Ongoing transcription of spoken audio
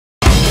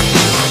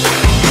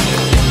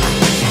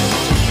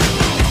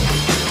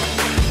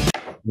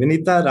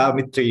Vinita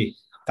Ramtri,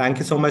 thank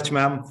you so much,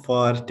 ma'am,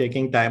 for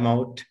taking time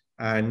out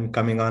and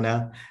coming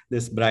on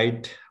this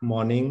bright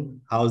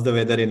morning. How's the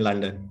weather in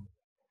London?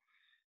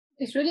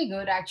 It's really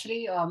good,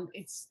 actually.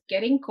 It's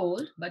getting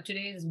cold, but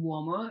today is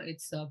warmer.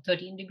 It's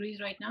 13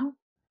 degrees right now.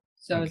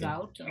 So I was Okay.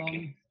 out,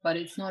 but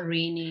it's not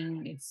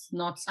raining. It's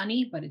not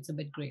sunny, but it's a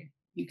bit gray.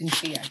 You can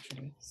see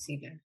actually, see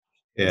there.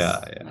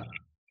 Yeah, This, yeah.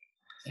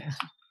 yeah,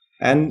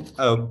 And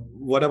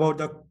what about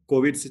the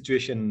COVID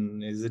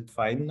situation? Is it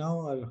fine now,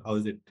 or how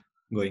is it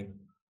going?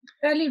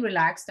 fairly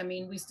relaxed. I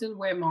mean, we still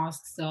wear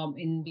masks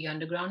in the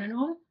underground and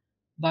all,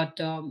 but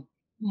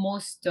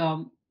most,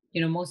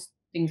 most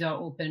things are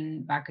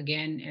open back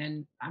again,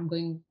 and I'm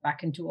going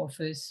back into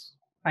office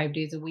 5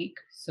 days a week.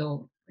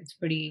 So it's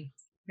pretty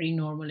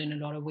normal in a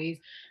lot of ways.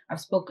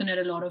 I've spoken at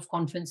a lot of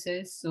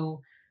conferences,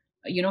 so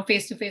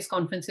face to face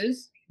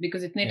conferences,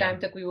 because itne Yeah, time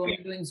tak we were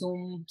only doing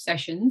Zoom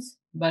sessions,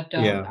 but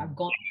yeah. I've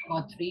gone to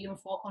about 3 or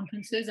 4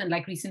 conferences. And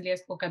like recently I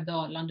spoke at the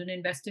London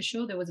Investor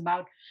Show. There was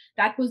about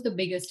That was the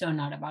biggest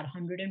turnout, about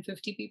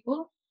 150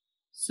 people.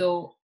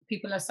 So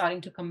people are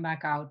starting to come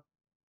back out.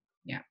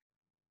 Yeah.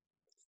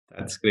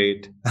 That's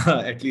great.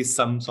 At least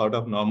some sort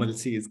of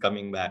normalcy is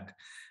coming back.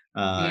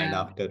 And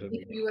Yeah. after,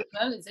 You as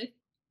well, is it?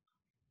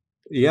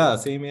 yeah,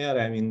 same here.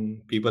 I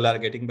mean, people are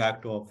getting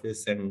back to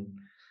office and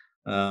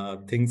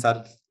things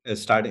are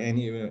starting.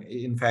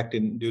 In fact,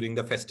 during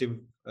the festive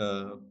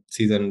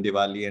season,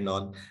 Diwali and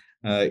all,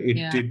 it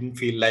Yeah. didn't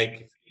feel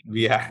like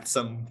we had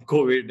some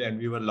COVID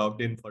and we were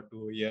locked in for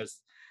 2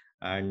 years,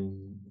 and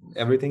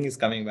everything is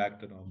coming back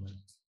to normal.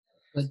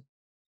 Good.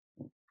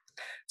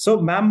 So,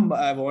 ma'am,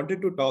 I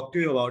wanted to talk to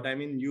you about. I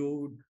mean,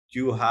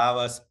 you have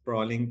a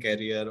sprawling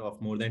career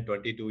of more than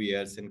 22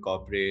 years in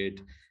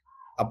corporate.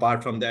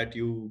 Apart from that,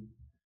 you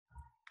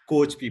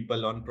coach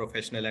people on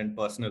professional and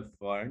personal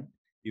front.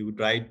 You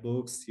write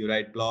books, you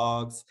write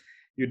blogs,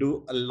 you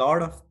do a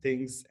lot of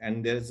things,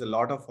 and there's a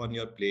lot of on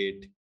your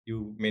plate. You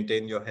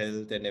maintain your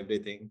health and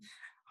everything.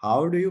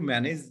 How do you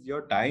manage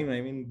your time?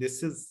 I mean,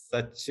 this is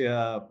such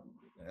a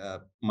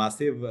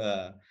massive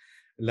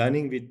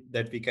learning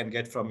that we can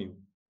get from you.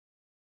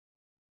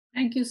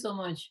 Thank you so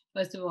much.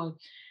 First of all,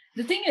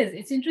 the thing is,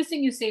 it's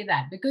interesting you say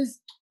that, because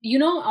you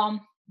know,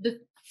 the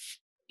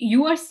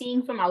you are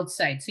seeing from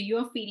outside, so you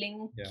are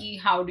feeling Yeah, ki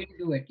how do you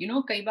do it?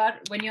 Kai bar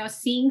when you are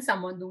seeing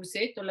someone dur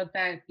se, to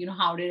lagta hai,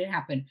 how did it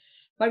happen?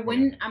 But yeah,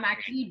 when I'm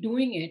actually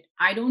doing it,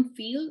 I don't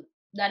feel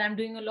that I'm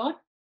doing a lot.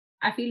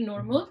 I feel mhm,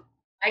 normal.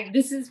 Like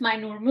this is my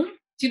normal.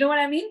 Do you know what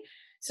I mean?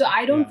 So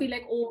I don't yeah. feel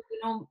like,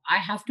 oh, I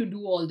have to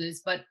do all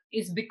this, but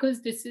it's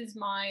because this is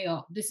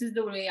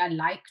the way I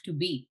like to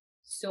be.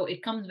 So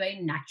it comes very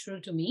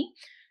natural to me.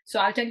 So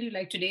I'll tell you,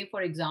 like today,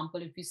 for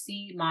example, if you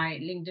see my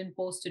LinkedIn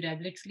post today,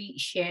 I've literally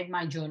shared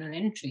my journal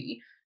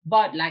entry.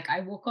 But like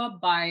I woke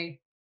up by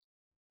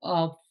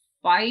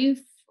 5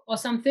 or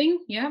something,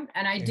 yeah,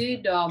 and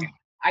Yeah.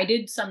 I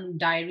did some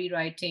diary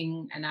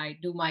writing, and I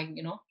do my,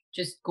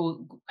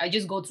 I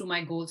just go through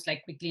my goals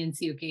like quickly and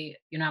see, okay,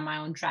 am I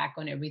on track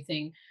on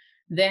everything?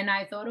 Then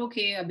I thought,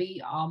 okay, Abhi,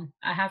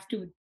 I have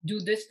to do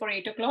this for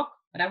 8 o'clock,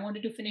 but I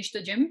wanted to finish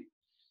the gym.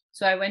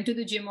 So I went to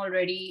the gym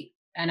already,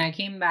 and I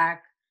came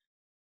back,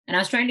 and I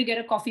was trying to get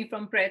a coffee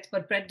from Pret,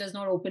 but Pret does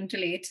not open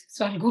till 8.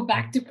 So I'll go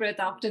back to Pret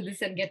after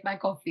this and get my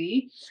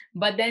coffee.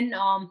 But then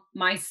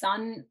my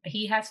son,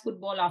 he has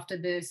football after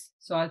this.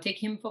 So I'll take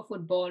him for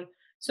football.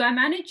 So I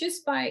manage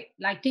just by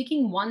like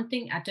taking one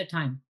thing at a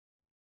time.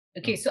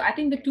 Okay, so Okay. I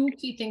think the two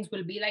key things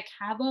will be like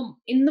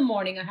in the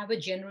morning, I have a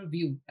general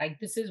view. Like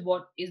this is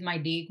what is my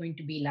day going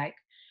to be like.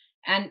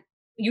 And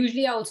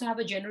usually I also have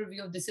a general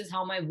view of this is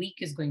how my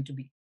week is going to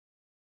be.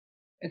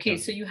 Okay,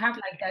 so Okay. you have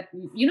like that.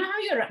 You know how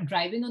you're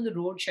driving on the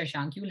road,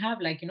 Shashank? You'll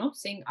have like,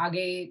 saying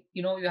Aage,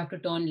 you have to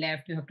turn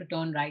left, you have to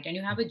turn right, and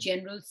you have a Mhm.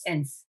 general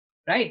sense,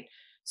 right?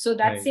 So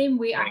that Right. same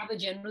way, I have a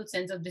general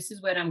sense of this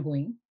is where I'm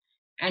going.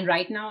 And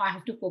right now I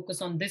have to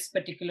focus on this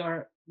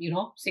particular,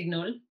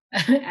 signal,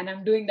 and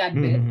I'm doing that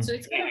bit. So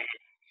it's kind of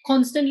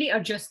constantly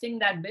adjusting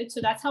that bit.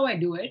 So that's how I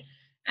do it.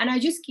 And I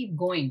just keep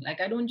going. Like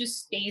I don't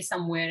just stay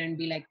somewhere and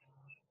be like,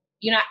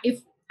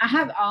 if I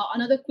have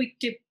another quick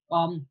tip.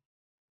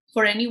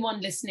 For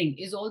anyone listening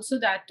is also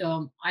that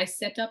I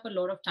set up a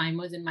lot of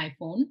timers in my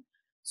phone.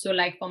 So,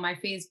 like for my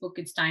Facebook,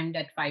 it's timed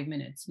at 5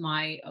 minutes.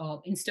 My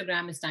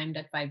Instagram is timed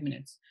at 5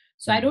 minutes.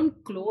 So I don't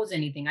Mhm. close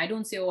anything. I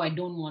don't say, "Oh, I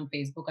don't want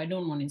Facebook. I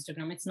don't want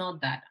Instagram." It's not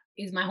that.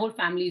 Is my whole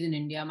family is in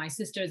India. My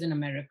sister is in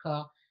America.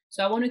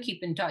 So I want to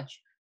keep in touch.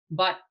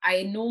 But I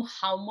know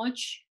how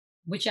much,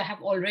 which I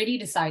have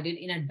already decided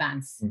in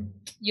advance. Mhm.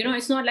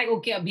 It's not like,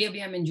 okay,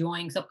 abhi I'm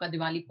enjoying. Sabka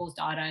Diwali post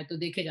aa raha hai, to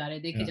dekhe ja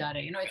rahe, dekhe Yeah. ja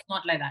rahe. It's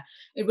not like that.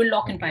 It will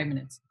lock in Okay. 5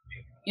 minutes.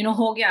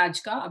 हो गया आज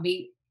का, अभी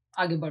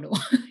आगे बढ़ो.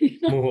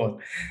 Move on.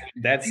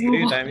 That's Move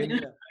great. on. I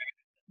mean,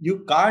 you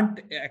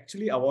can't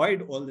actually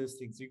avoid all these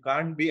things. You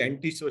can't be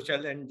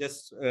antisocial and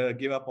just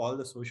give up all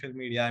the social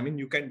media. I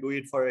mean, you can do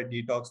it for a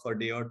detox for a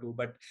day or two,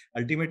 but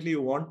ultimately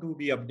you want to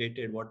be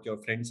updated what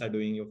your friends are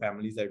doing, your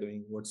families are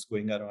doing, what's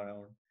going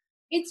around.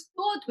 It's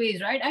both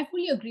ways, right? I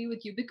fully agree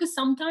with you, because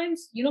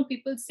sometimes,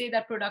 people say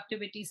that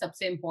productivity is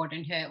सबसे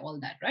important hai, all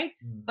that, right?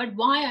 Mm. But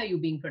why are you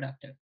being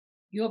productive?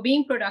 You're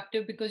being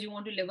productive because you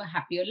want to live a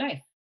happier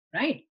life,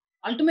 right?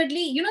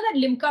 Ultimately, that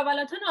limca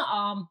wala tha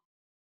na,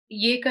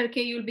 ye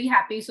karke you'll be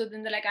happy. So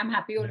then they're like, I'm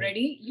happy Right.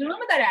 already. You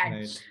remember that ad?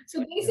 Right. So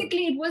Yeah.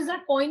 basically, it was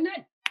that point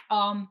that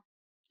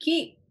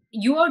ki,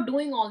 you are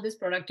doing all this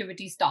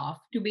productivity stuff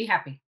to be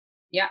happy.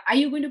 Yeah. Are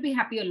you going to be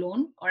happy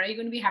alone, or are you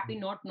going to be happy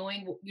not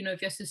knowing,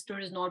 if your sister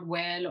is not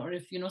well, or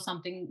if,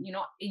 something,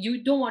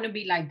 you don't want to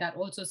be like that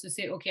also. So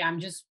say, okay, I'm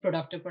just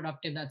productive.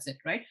 That's it.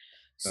 Right. Right.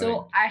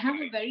 So I have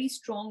a very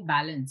strong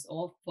balance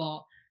of,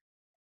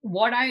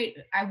 what I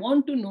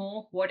want to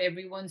know what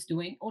everyone's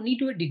doing, only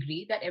to a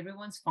degree that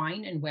everyone's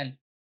fine and well,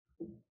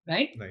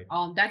 right? Right.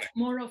 That's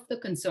more of the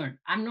concern.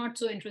 I'm not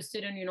so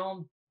interested in,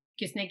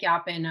 किसने क्या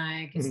पहना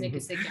है, किसने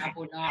किससे क्या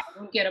बोला. I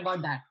don't care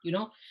about that.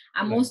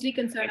 I'm Right. mostly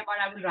concerned about,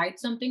 I will write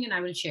something and I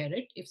will share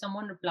it. If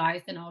someone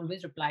replies, then I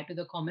always reply to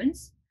the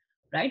comments,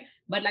 right?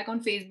 But like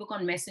on Facebook,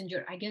 on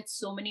Messenger, I get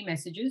so many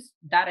messages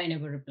that I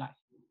never reply.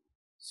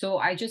 So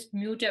I just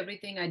mute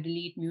everything. I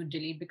delete, mute,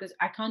 delete, because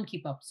I can't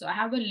keep up. So I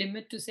have a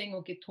limit to saying,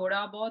 okay,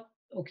 thoda bahut,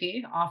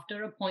 okay,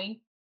 after a point,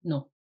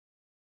 no,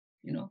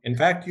 you know. In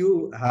fact,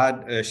 you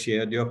had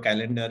shared your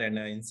calendar and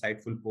an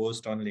insightful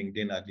post on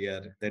LinkedIn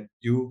earlier that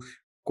you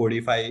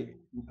codify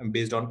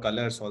based on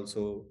colors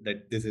also,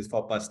 that this is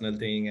for personal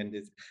thing and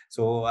this.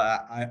 So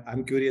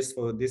I'm curious,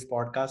 for this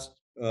podcast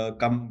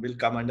will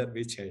come under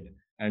which head?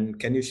 And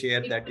can you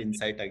share It that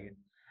insight again?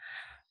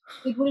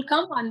 it will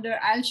come under,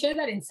 I'll share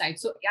that insight.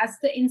 So as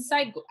the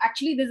insight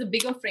actually, there's a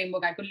bigger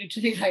framework. I could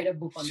literally write a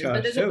book on this, but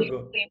Sure, there's a sure, bigger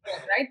go.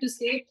 framework, right? To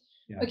say,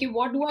 Yeah, okay,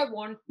 what do I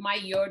want my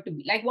year to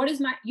be? Like, what is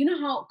my,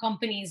 how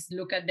companies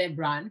look at their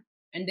brand,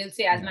 and they'll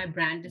say, as yeah, my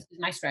brand, this is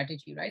my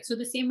strategy, right? So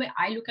the same way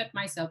I look at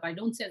myself, I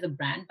don't say as a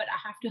brand, but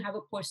I have to have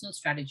a personal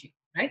strategy,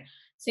 right?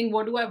 Saying,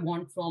 what do I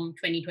want from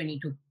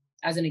 2022,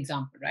 as an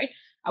example, right?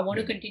 I want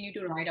to right, continue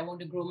to write. I want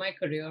to grow my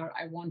career.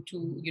 I want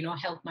to,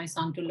 help my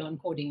son to learn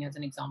coding, as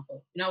an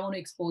example. I want to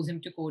expose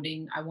him to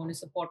coding. I want to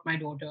support my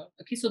daughter.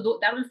 Okay, so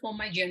that will form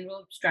my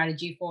general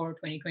strategy for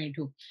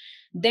 2022.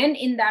 Then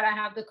in that, I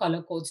have the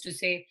color codes to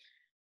say,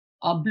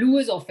 blue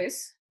is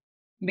office,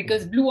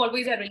 because right, blue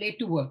always I relate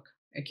to work.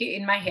 Okay,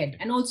 in my head. okay,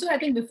 And also, I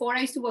think before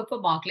I used to work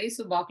for Barclays,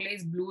 so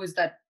Barclays blue is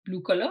that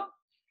blue color.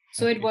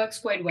 So it okay, works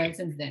quite well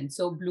since then.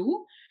 So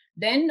blue.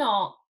 Then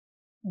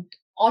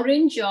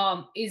orange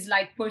is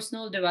like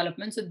personal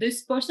development. So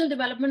this personal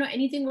development, or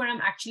anything where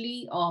I'm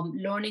actually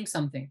learning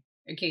something.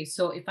 Okay,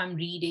 so if I'm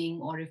reading,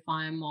 or if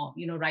I'm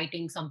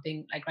writing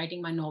something, like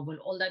writing my novel,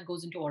 all that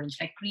goes into orange.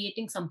 Like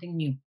creating something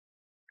new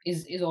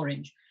is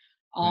orange.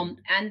 right,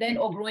 And then,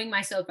 or growing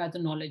myself as a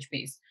knowledge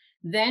base.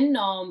 Then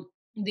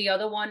the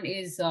other one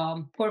is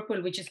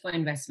purple, which is for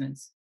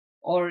investments,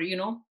 or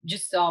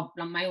just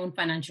my own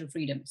financial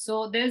freedom.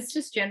 So there's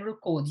just general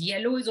codes.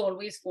 Yellow is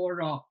always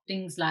for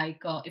things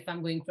like, if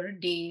I'm going for a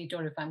date,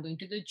 or if I'm going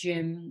to the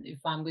gym, if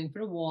I'm going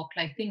for a walk,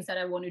 like things that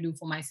I want to do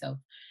for myself.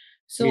 me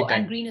So, and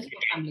time. green is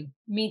for family,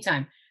 me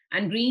time.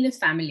 And green is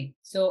family.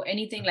 So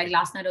anything, like Okay,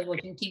 last night I was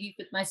watching TV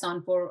with my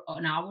son for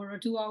an hour or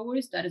 2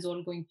 hours, that is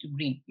all going to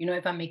green.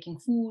 If I'm making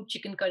food,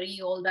 chicken curry,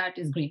 all that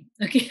is green.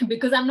 Okay.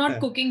 Because I'm not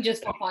cooking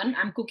just for fun.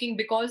 I'm cooking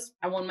because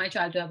I want my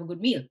child to have a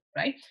good meal.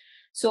 Right.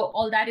 So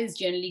all that is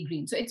generally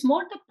green. So it's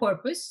more the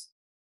purpose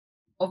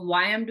of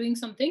why I'm doing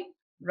something,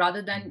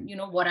 rather than,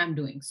 mhm, what I'm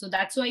doing. So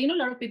that's why, a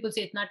lot of people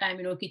say it's not time,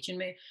 kitchen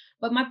mein.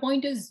 But my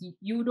point is,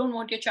 you don't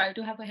want your child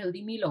to have a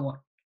healthy meal, or what?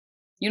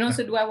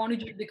 So do I want to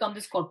just become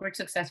this corporate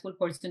successful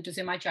person to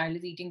say my child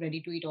is eating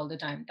ready to eat all the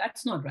time?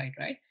 That's not right,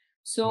 right? right.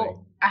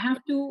 So I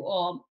have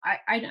to,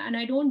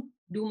 I don't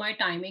do my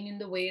timing in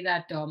the way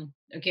that,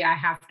 okay, I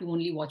have to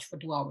only watch for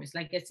 2 hours.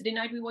 Like yesterday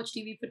night, we watched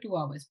TV for 2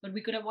 hours, but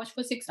we could have watched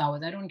for 6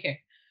 hours. I don't care.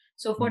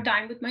 So for Mm,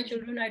 time with my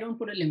children, I don't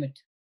put a limit.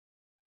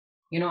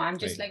 I'm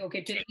just right. like,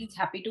 okay, till he's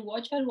happy to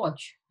watch, I'll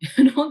watch.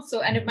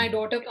 So, and if my Mhm,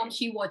 daughter comes,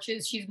 she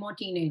watches, she's more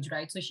teenage,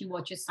 right? So she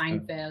watches okay.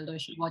 Seinfeld, or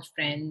she watch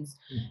Friends.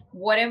 Mm.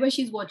 Whatever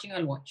she's watching,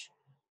 I'll watch.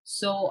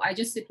 So I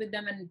just sit with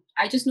them, and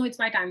I just know it's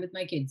my time with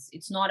my kids.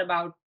 It's not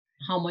about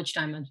how much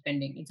time I'm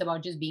spending. It's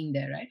about just being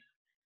there, right?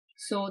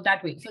 So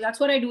that way. So that's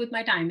what I do with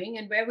my timing.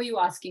 And where were you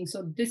asking?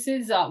 So this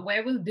is,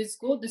 where will this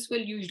go? This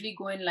will usually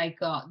go in like,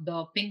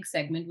 the pink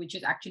segment, which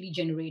is actually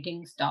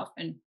generating stuff,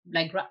 and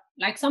like,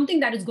 like something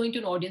that is going to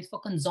an audience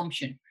for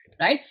consumption,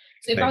 right?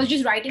 So if I was Right.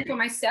 just writing for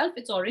myself,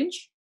 it's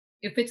orange.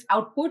 If it's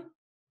output,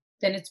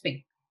 then it's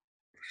pink.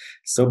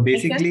 So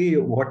Make sense? basically,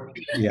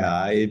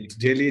 yeah, it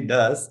really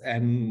does. It's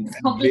And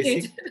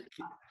complicated.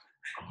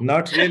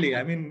 not really.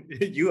 I mean,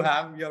 you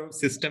have your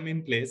system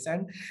in place,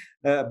 and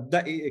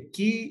the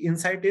key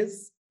insight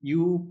is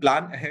you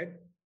plan ahead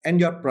and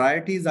your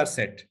priorities are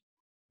set.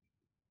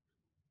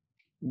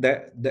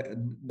 That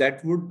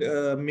that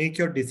would make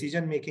your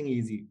decision making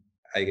easy,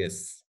 I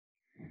guess.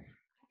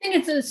 I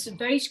think it's a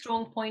very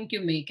strong point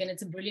you make, and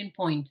it's a brilliant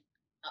point.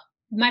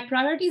 My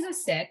priorities are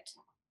set.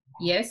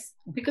 Yes,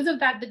 because of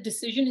that, the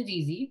decision is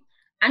easy.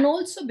 And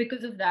also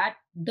because of that,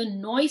 the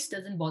noise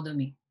doesn't bother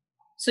me.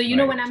 So, when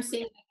Right. I'm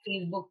saying like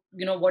Facebook,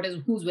 what is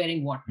who's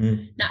wearing what.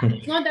 Now, Mm.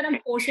 it's not that I'm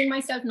forcing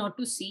myself not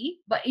to see,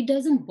 but it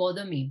doesn't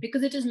bother me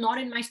because it is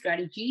not in my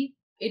strategy.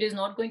 It is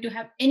not going to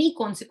have any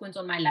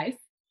consequence on my life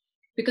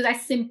because I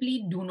simply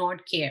do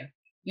not care.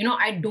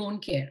 I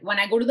don't care. When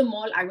I go to the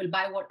mall, I will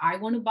buy what I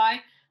want to buy.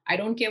 I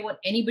don't care what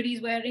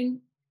anybody's wearing.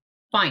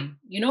 Fine.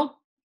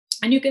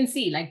 And you can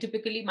see, like,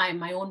 typically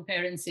my own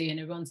parents say, and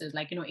everyone says,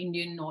 like,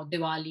 Indian or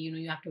Diwali,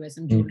 you have to wear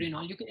some jewelry and Mm.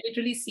 all. You can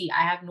literally see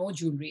I have no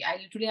jewelry. I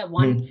literally have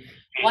one Mm.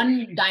 one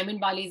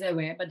diamond balis I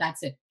wear, but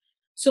that's it.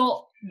 So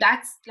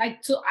that's like,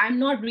 so I'm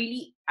not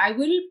really, I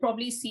will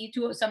probably see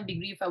to some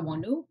degree if I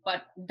want to,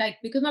 but like,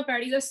 because my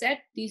priorities are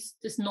set,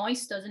 this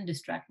noise doesn't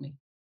distract me.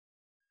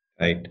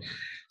 Right.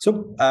 So,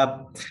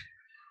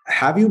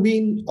 have you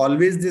been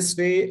always this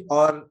way,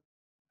 or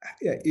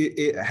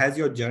has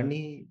your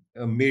journey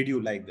made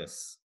you like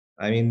this?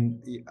 I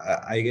mean,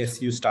 I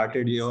guess you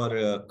started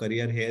your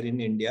career here in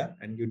India,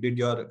 and you did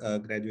your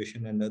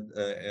graduation and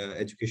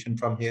education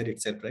from here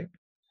itself, right?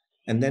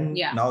 And then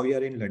Yeah. now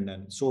you're in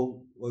London. So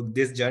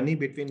this journey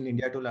between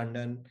India to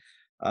London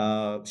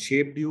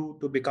shaped you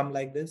to become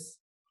like this,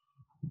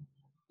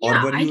 or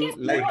Yeah, were I you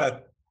guess, like a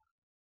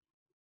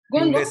go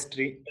on, go.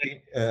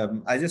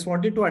 clueless I just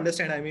wanted to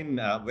understand. I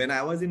mean, when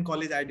I was in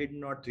college, I did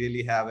not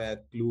really have a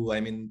clue. I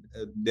mean,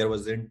 there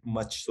wasn't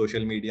much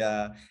social media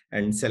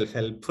and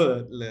self-help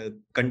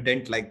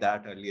content like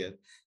that earlier.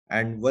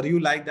 And were you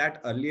like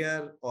that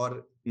earlier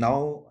or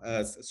now?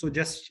 So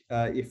just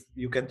if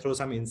you can throw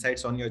some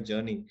insights on your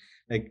journey,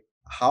 like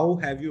how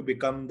have you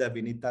become the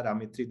Vinita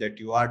Ramitri that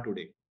you are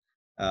today?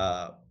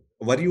 Uh,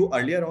 were you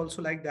earlier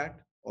also like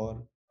that,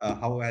 or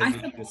how I has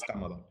suppose this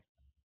come about?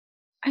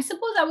 I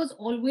suppose I was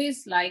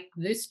always like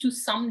this to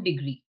some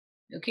degree.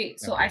 Okay,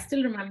 so I Okay.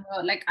 still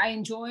remember, like, I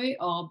enjoy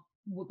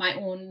my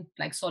own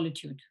like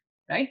solitude,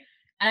 right?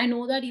 And I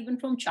know that even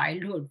from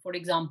childhood. For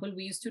example,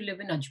 we used to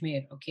live in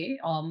Ajmer. Okay,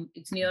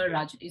 it's near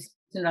it's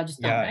in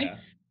Rajasthan, Yeah, right? yeah,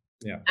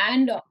 yeah.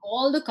 And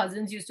all the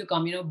cousins used to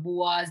come.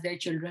 Buas, their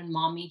children,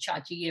 mommy,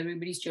 chachi,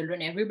 everybody's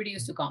children, everybody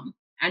used to come,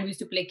 and we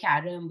used to play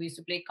carom, we used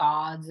to play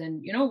cards,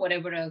 and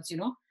whatever else.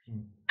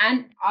 Mm.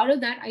 And out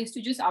of that, I used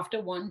to just, after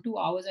 1 2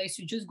 hours, I used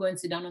to just go and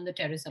sit down on the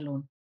terrace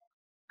alone.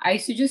 I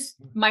used to just,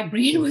 my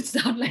brain would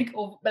start like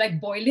like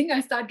boiling.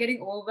 I start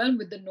getting overwhelmed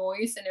with the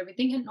noise and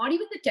everything. And not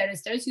even the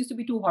terrace. Terrace used to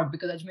be too hot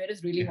because Ajmer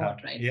is really Yeah,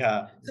 hot, right?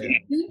 yeah, So yeah,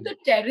 between the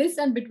terrace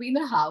and between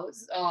the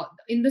house,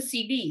 in the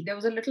CD, there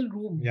was a little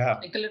room, yeah.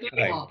 like a little,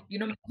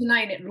 Right.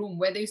 mezzanine room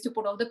where they used to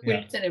put all the Yeah,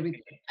 quilts and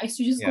everything. I used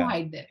to just go yeah.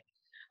 hide there,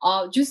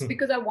 just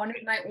because I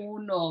wanted my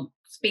own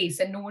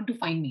space and no one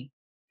to find me.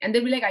 And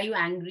they'd be like, "Are you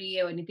angry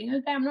or anything?" I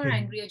was like, "I'm not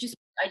angry. I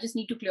just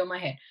need to clear my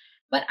head."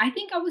 But I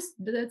think I was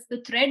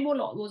the thread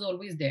was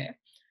always there.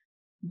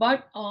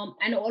 But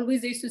and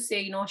always they used to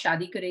say,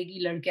 shadi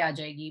karegi ladke aa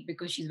jayegi,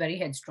 because she's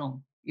very headstrong.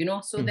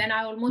 So then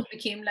I almost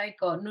became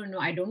like, no, no,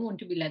 I don't want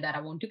to be like that. I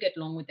want to get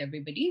along with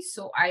everybody.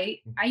 So I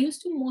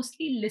used to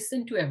mostly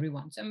listen to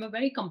everyone. So I'm a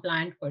very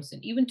compliant person.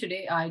 Even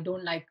today, I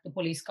don't like the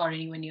police car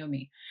anywhere near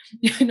me.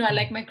 I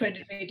like my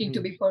credit rating to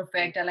be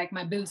perfect. I like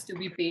my bills to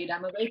be paid.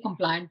 I'm a very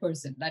compliant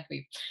person that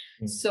way.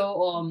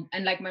 So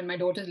and like my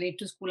daughter's late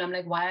to school, I'm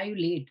like, why are you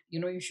late?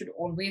 You should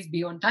always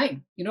be on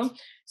time.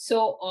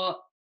 So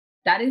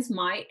that is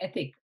my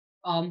ethic.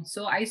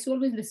 So I used to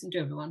always listen to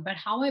everyone. But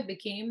how I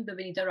became the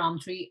Vinita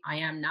Ramtri I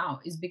am now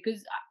is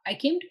because I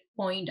came to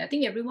a point. I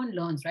think everyone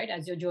learns, right,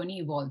 as your journey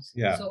evolves.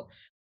 Yeah. So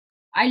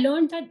I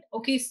learned that,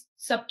 okay,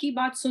 sabki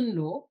baat sun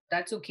lo.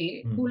 That's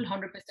okay. Cool, Mm.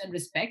 100%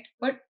 respect.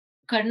 But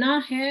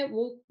karna hai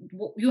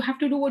you have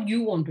to do what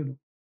you want to do.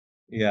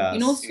 Yes.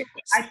 So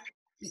I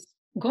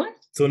go on.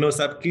 सुनो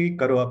सबकी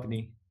करो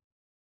अपनी.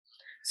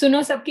 Suno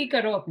sabki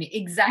karo apni.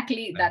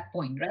 Exactly Right. that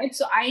point, right?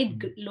 So I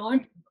Mm.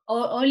 learned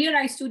earlier.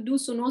 I used to do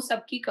suno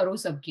sabki karo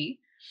sabki,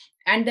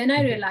 and then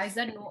I realized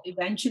that no,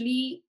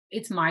 eventually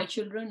it's my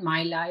children,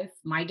 my life,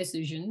 my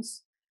decisions.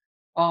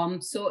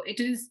 So it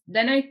is.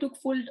 Then I took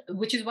full,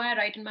 which is why I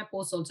write in my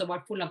posts also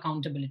about full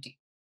accountability.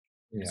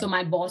 Yeah. So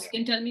my boss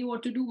can tell me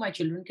what to do, my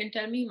children can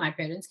tell me, my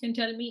parents can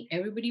tell me,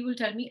 everybody will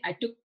tell me. I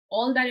took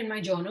all that in my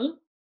journal,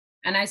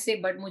 and I say,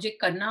 but मुझे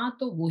करना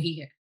तो वही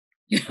है.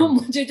 Mm.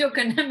 मुझे जो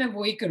करना है मैं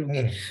वही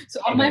करूँगी. So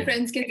all my Right.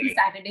 friends can say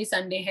Saturday,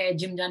 Sunday है,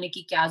 जिम जाने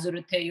की क्या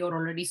ज़रूरत है? You're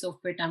already so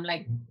fit. I'm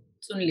like,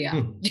 सुन लिया.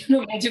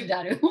 Mm. मैं जिम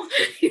जा रही हूँ.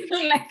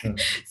 Like,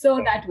 so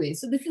that way.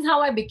 So this is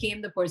how I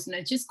became the person.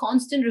 It's just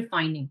constant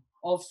refining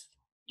of,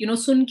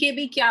 सुन के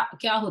भी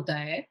क्या होता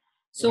है.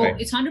 So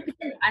Right. it's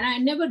 100%, and I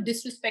never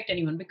disrespect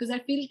anyone because I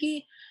feel कि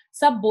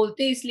सब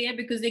बोलते इसलिए है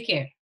because they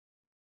care.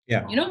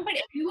 Yeah.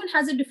 But everyone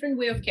has a different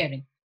way of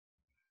caring.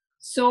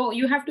 So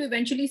you have to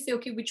eventually say,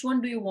 okay, which one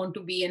do you want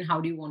to be and how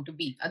do you want to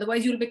be?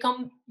 Otherwise, you'll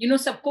become,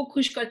 सबको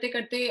खुश करते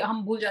करते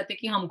हम भूल जाते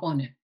कि हम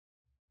कौन है.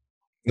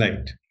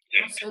 Right.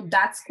 So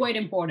that's quite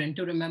important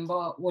to remember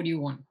what you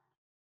want.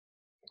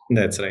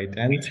 That's right.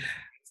 And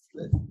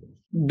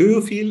do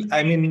you feel,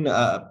 I mean,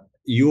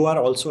 you are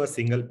also a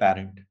single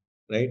parent,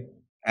 right?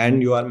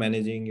 And you are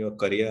managing your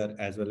career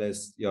as well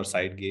as your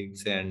side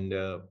gigs and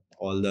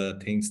all the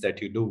things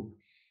that you do.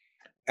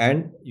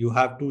 And you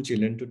have two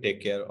children to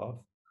take care of.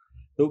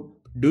 So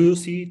do you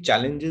see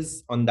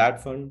challenges on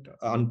that front,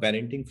 on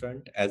parenting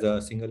front, as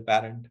a single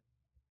parent?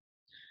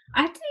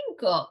 I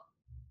think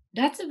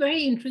that's a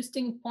very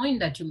interesting point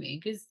that you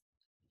make. Is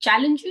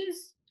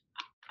challenges?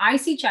 I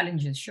see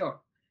challenges, sure,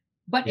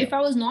 but Yeah, if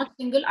I was not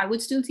single, I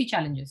would still see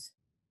challenges.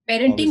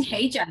 Parenting obviously. है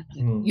ही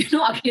challenging.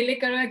 Hmm. अकेले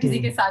करो या किसी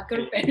के Hmm. साथ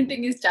करो,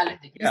 parenting is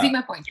challenging. You see Yeah.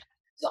 my point?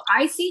 So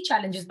I see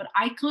challenges, but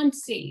I can't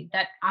say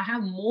that I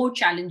have more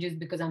challenges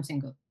because I'm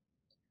single.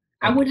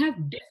 I would Okay. have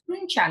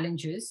different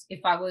challenges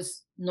if I was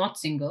not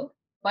single,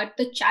 but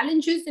the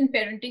challenges in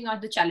parenting are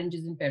the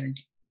challenges in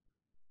parenting.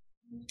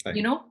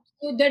 Right.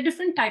 So there are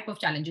different type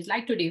of challenges.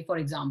 Like today, for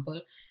example,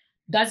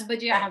 10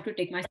 baje I have to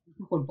take my son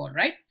to football,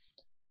 right?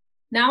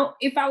 Now,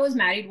 if I was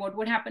married, what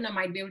would happen? I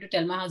might be able to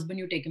tell my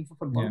husband, "You take him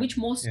for football," Yeah.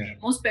 which most Yeah.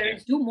 most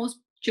parents do.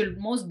 Most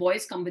children, most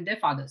boys come with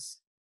their fathers.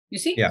 You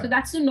see, so Yeah.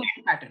 that's the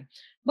normal pattern.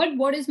 But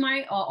what is my?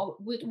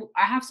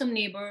 I have some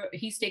neighbor.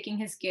 He's taking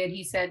his kid.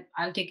 He said,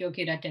 "I'll take your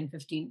kid at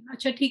 10:15."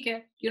 अच्छा ठीक है,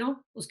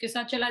 उसके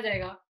साथ चला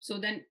जाएगा. So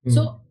then,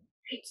 so Hmm.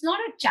 it's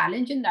not a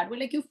challenge in that way.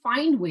 Like you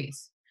find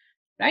ways,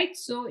 right?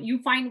 So you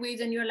find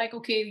ways, and you're like,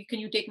 okay,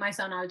 can you take my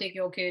son? I'll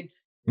take your kid,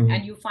 and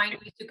Hmm. you find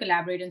ways to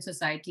collaborate in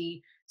society.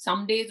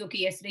 Some days, okay,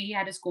 yesterday he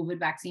had his COVID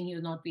vaccine, he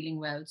was not feeling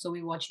well, so we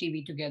watched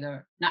TV together.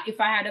 Now,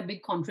 if I had a big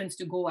conference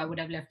to go, I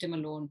would have left him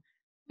alone.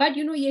 But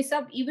yes,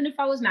 even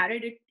if I was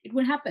married, it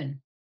would happen,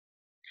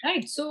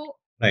 right? So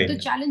the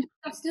Right.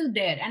 challenges are still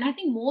there, and I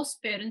think most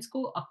parents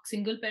go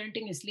single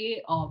parenting isliye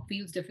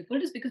feels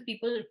difficult is because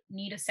people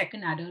need a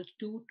second adult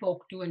to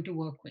talk to and to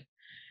work with.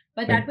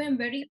 But that Right. way I'm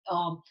very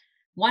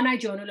one, I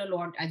journal a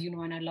lot, as you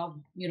know, and I love,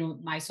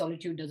 my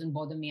solitude doesn't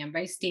bother me. I'm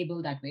very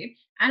stable that way,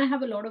 and I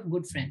have a lot of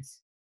good friends.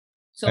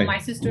 So Right. my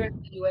sister in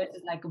the US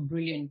is like a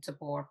brilliant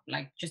support,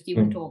 like just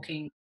even Hmm.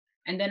 talking.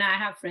 And then I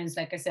have friends,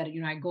 like I said,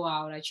 I go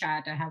out, I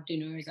chat, I have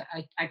dinners,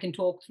 I can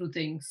talk through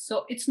things.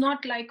 So it's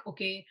not like,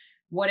 okay,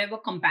 whatever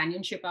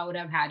companionship I would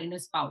have had in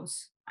a spouse,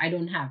 I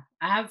don't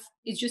have.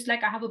 It's just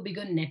like I have a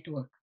bigger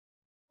network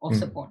of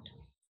Hmm. support.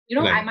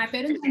 Right. My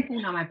parents are in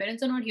Pune, my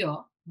parents are not here,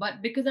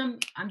 but because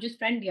I'm just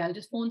friendly, I'll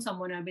just phone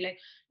someone. I'll be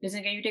like,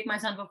 listen, can you take my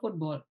son for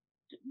football?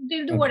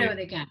 They'll do whatever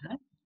Okay. they can, right?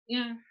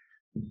 Yeah.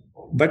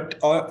 But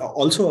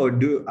also,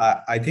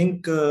 I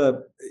think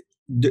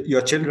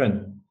your children,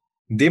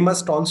 they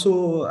must also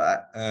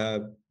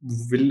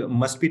will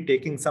must be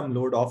taking some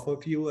load off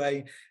of you.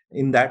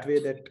 In that way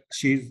that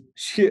she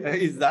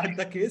is that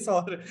the case,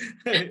 or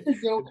The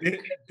joke.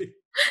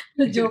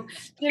 The they, joke.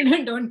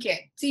 Children don't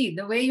care. See,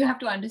 the way you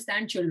have to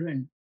understand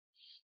children.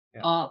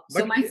 yeah,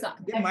 So but my son,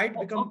 they might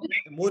become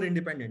more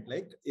independent.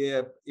 Like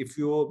if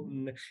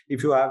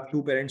you have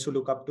two parents who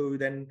look up to you,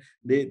 then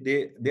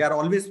they are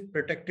always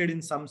protected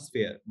in some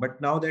sphere. But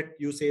now that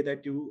you say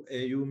that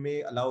you may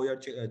allow your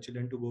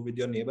children to go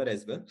with your neighbor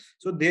as well,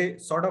 so they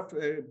sort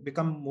of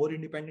become more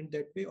independent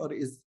that way, or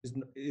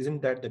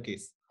isn't that the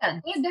case? yeah,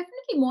 they're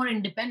definitely more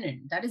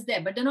independent. That is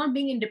there, but they're not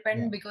being Yeah.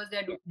 independent because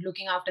they're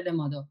looking after their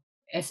mother.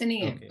 ऐसे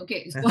नहीं है. Okay.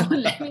 Okay, so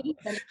let me just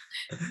tell you.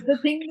 The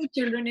thing with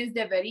children is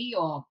they're very,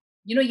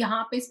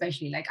 यहाँ पे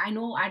especially, like I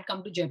know I'd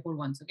come to Jaipur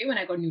once, okay, when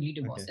I got newly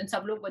Okay. divorced, and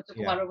सब लोग बच्चों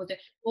को Yeah. बार-बार बोलते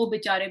हैं, "ओ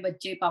बेचारे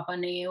बच्चे, पापा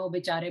नहीं है, ओ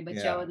बेचारे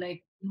बच्चे." I Yeah. was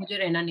like, मुझे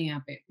रहना नहीं है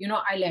यहाँ पे.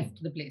 I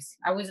left the place.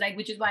 I was like,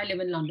 which is why I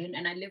live in London,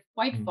 and I live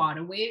quite Mm. far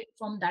away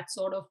from that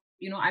sort of,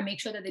 I make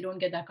sure that they don't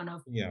get that kind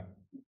of Yeah.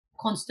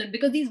 constant,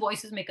 because these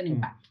voices make an Mm.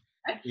 impact,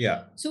 right?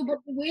 Yeah. So but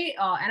the way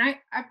and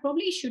I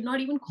probably should not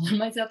even call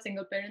myself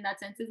single parent in that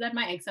sense, is that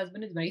my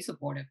ex-husband is very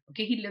supportive.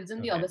 Okay, he lives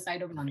in the Okay. other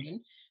side of London,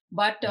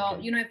 but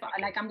Okay. if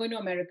like I'm going to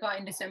America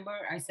in December,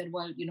 I said,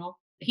 well,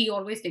 he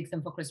always takes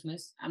them for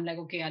Christmas. I'm like,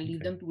 okay, I'll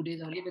leave Okay. them 2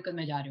 days early because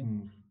मैं जा रही हूँ.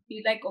 Mm.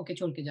 He's like, okay,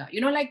 छोड़ के जा.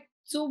 Like,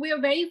 so we are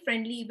very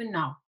friendly even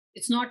now.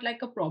 It's not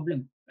like a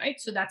problem,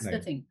 right? So that's the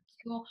Right. thing.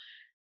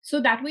 So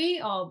that way,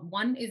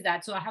 one is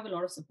that. So I have a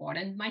lot of support,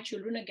 and my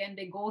children, again,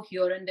 they go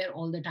here and there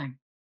all the time.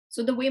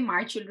 So the way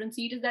my children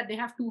see it is that they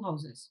have two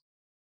houses.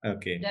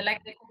 Okay. They're like,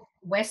 "मेरे को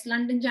West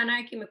London जाना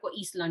है कि मेरे को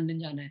East London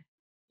जाना है."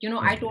 I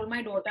Okay. told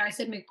my daughter, I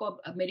said, मेरे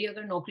को मेरी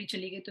अगर नौकरी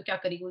चली गई तो क्या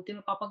करेगी? बोलती है,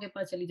 मैं पापा के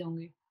पास चली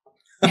जाऊंगी.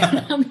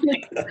 I'm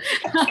like,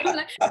 I'm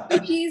like, so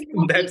she's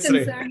mostly That's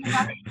right. concerned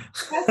about,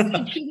 that's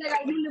it. She's like,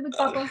 I don't live with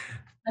Papa.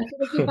 I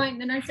said, okay, fine.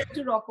 Then I said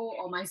to Rocco,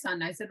 or my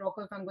son, I said,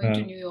 Rocco, if I'm going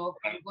to Uh, New York,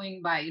 I'm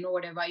going by,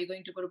 whatever, are you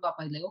going to go to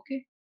Papa? He's like,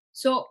 okay.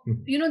 So,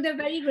 mm, they're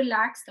very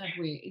relaxed that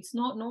way. It's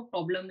no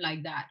problem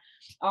like that.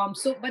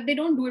 But they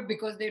don't do it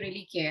because they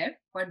really care.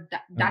 But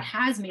that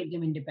has made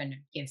them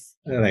independent, yes.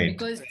 right.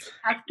 Because they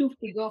have to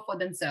figure for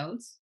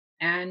themselves,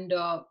 and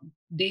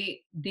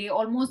they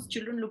almost,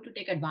 children look to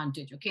take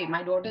advantage. Okay,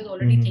 my daughter is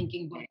already Mhm.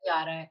 thinking, birthday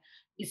aa raha hai,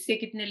 इससे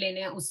कितने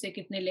लेने हैं, उससे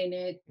कितने लेने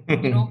हैं,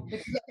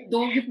 because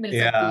दो gift मिल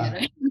सकती है, Yeah.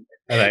 right?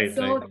 Right.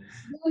 So Right.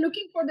 they're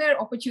looking for their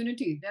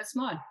opportunities. They're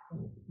smart.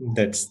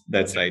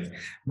 That's right.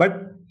 But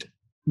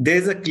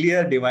there's a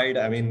clear divide.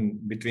 I mean,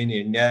 between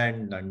India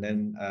and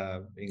London,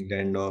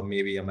 England, or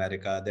maybe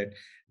America. That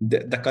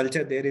the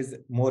culture there is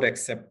more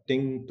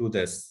accepting to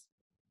this,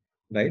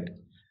 right?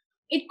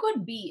 It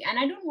could be, and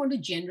I don't want to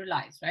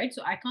generalize, right?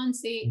 So I can't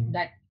say Mm.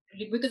 that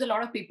because a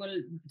lot of people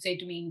say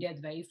to me India is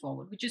very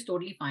forward, which is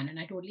totally fine, and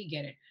I totally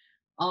get it.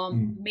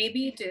 Mm.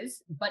 Maybe it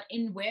is, but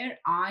in where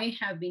I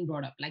have been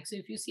brought up, like, so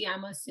if you see,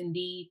 I'm a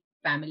Sindhi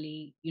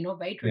family,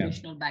 very Yeah.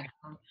 traditional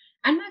background,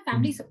 and my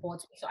family Mm.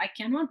 supports me, so I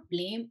cannot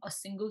blame a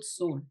single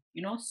soul.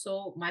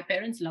 So my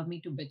parents love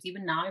me to bits.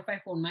 Even now, if I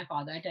phone my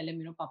father, I tell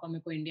him, Papa,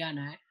 meko India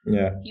aana hai.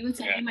 Yeah. He will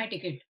send me my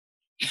ticket.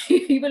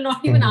 He will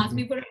not even ask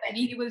me for a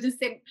penny. He will just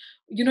say,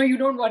 you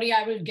don't worry,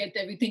 I will get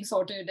everything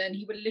sorted. And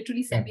he will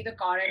literally Yeah. send me the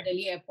car at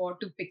Delhi airport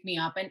to pick me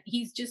up. And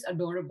he's just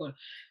adorable.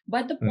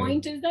 But the Right.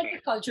 point is that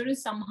the culture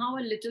is somehow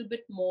a little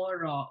bit more,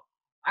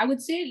 I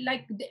would say,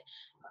 like,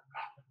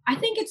 I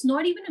think it's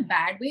not even a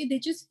bad way. They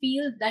just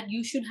feel that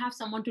you should have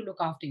someone to look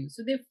after you.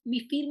 So we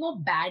feel more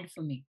bad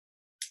for me.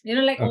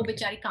 Like, oh, Okay.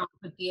 बेचारी काम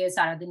करती है,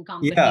 सारा दिन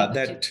काम करती है, Yeah,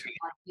 बच्चे को that.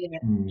 संभालती है.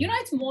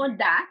 Mm. It's more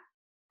that,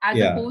 as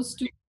Yeah. opposed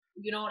to,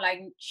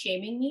 like,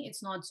 shaming me.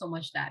 It's not so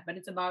much that, but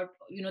it's about,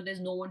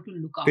 there's no one to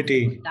look after her.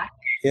 Pity.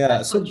 Yeah.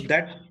 That's So what she.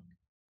 that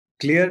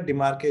clear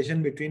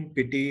demarcation between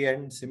pity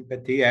and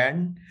sympathy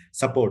and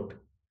support.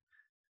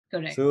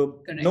 Correct,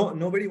 So correct. no,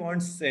 nobody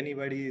wants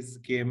anybody's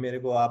कि मेरे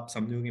को आप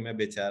समझो कि मैं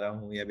बेचारा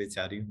हूँ या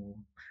बेचारी हूँ,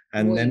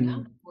 and वही then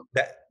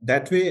ना.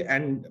 that way.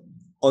 And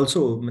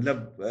also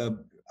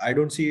मतलब I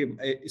don't see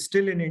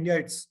still in India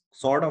it's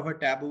sort of a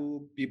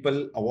taboo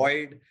people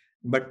avoid,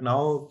 but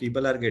now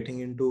people are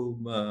getting into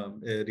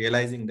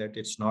realizing that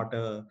it's not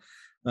a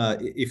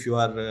if you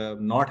are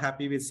not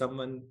happy with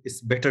someone, it's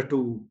better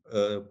to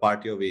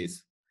part your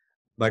ways.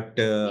 But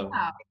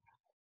Yeah,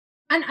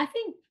 and I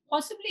think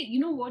possibly,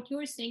 what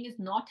you're saying is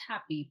not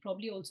happy.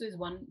 Probably also is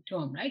one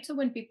term, right? So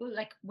when people,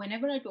 like,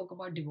 whenever I talk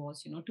about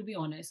divorce, to be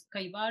honest,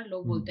 कई बार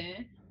लोग बोलते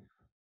mm,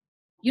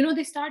 हैं,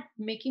 they start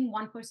making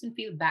one person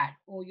feel bad,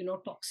 or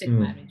toxic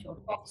marriage or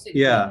mm, toxic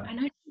brain, yeah. and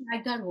I don't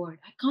like that word.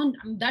 I can't.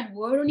 That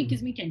word only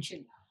gives me Mm.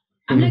 tension.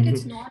 I'm like,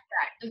 it's not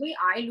that. The way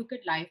I look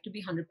at life, to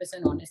be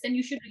 100% honest, and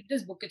you should read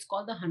this book. It's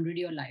called The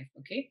 100-Year Life.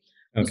 Okay,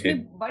 उसमें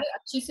Okay. बड़े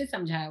अच्छे से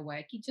समझाया हुआ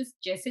है कि just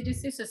जैसे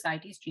जैसे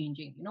society is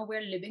changing,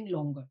 we're living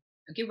longer.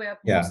 Okay, we're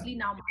Yeah. mostly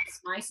now.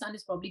 My son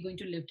is probably going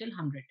to live till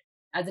 100,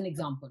 as an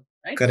example,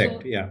 right?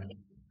 Correct. So Yeah.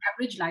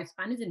 average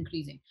lifespan is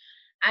increasing,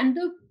 and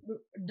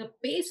the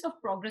pace of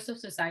progress of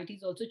society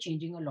is also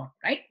changing a lot,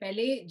 right?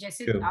 पहले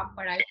जैसे True. आप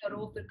पढ़ाई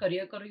करो फिर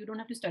career करो, you don't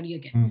have to study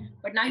again, Mm.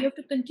 but now you have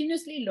to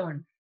continuously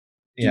learn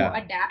to Yeah.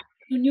 adapt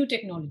to new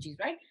technologies,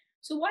 right?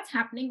 So what's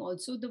happening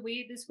also, the way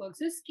this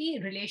works is कि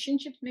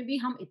relationships में भी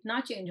हम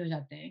इतना change हो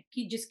जाते हैं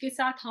कि जिसके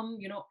साथ हम,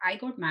 I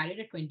got married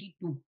at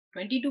 22.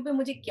 22 पे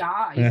मुझे क्या,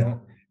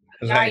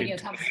 क्या idea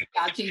Right. था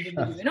क्या चाहिए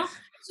जिंदगी में,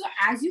 So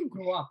as you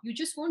grow up, you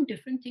just want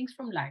different things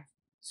from life.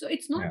 So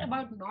it's not Yeah.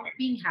 about not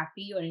being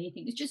happy or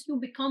anything. It's just you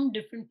become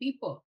different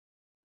people.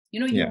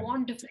 You Yeah.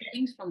 want different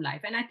things from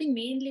life. And I think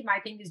mainly my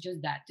thing is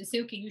just that, to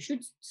say, okay, you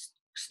should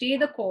stay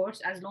the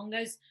course as long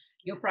as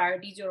your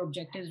priorities, your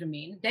objectives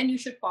remain. Then you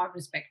should part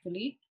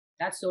respectfully.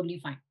 That's totally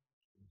fine.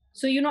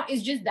 So,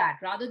 it's just that,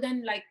 rather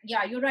than, like,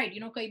 yeah, you're right.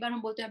 कई बार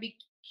हम बोलते हैं अभी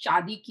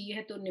शादी की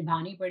है तो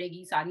निभानी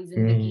पड़ेगी सारी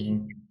जिंदगी,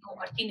 Mm. तो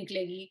अर्थी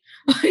निकलेगी,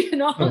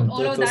 तो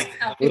all of तो that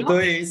stuff, वो तो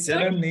इस So,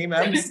 जन्म नहीं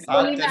मैम, बोली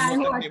 7 मैं आई जन्मों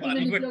हूँ तक अर्थी में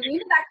निभानी निकलोगी,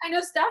 पड़ेगी. that kind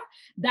of stuff.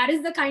 That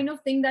is the kind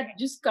of thing that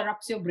just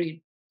corrupts your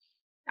brain,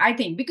 I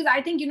think, because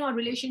I think,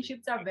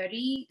 relationships are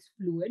very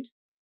fluid,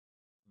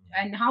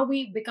 and how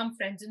we become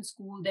friends in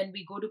school, then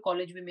we go to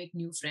college, we make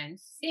new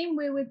friends. Same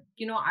way with,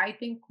 I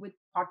think with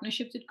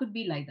partnerships, it could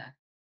be like that.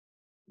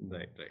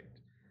 Right, right.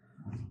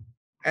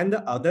 And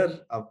the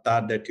other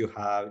avatar that you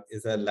have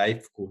is a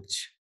life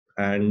coach,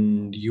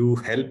 and you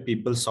help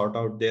people sort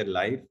out their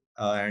life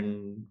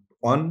and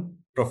on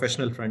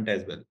professional front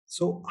as well.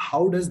 So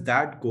how does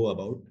that go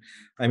about?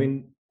 I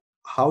mean,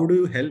 how do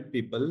you help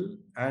people,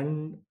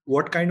 and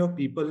what kind of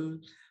people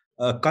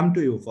come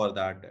to you for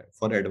that,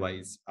 for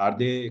advice? Are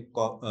they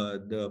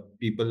the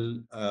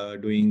people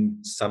doing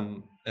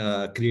some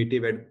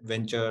creative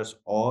adventures,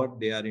 or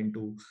they are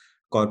into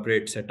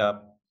corporate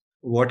setup?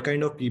 What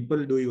kind of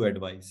people do you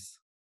advise?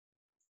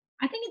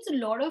 I think it's a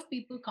lot of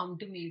people come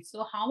to me.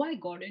 So how I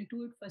got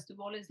into it, first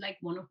of all, is like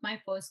one of my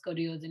first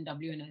careers in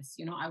WNS.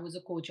 I was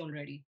a coach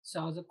already.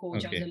 So I was a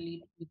coach, I was a Okay.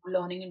 lead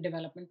learning and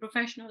development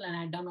professional, and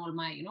I'd done all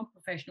my,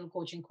 professional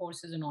coaching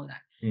courses and all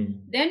that. Hmm.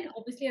 Then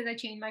obviously as I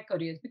changed my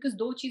careers, because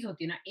दो चीज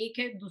होती है ना, एक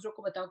है दूसरों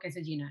को बताओ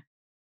कैसे जीना है,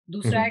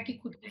 दूसरा है कि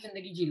Hmm. खुद की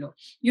जिंदगी जी लो.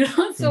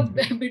 So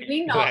Hmm.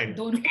 between Right.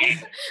 दोनों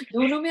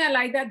दोनों में I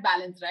like that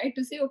balance, right?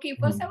 To say, okay,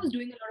 first I Hmm. was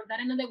doing a lot of that,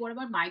 and then like, what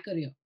about my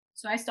career?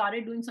 So I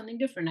started doing something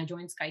different. I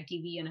joined Sky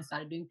TV and I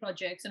started doing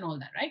projects and all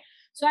that, right?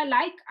 So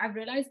I've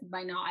realized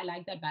by now I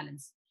like that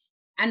balance.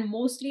 And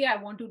mostly I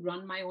want to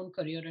run my own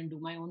career and do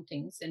my own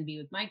things and be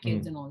with my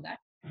kids and Hmm. all that.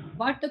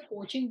 But the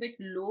coaching bit,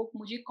 log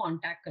mujhe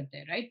contact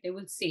karte hai, right? They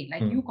will say,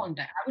 like, you Hmm.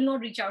 contact. I will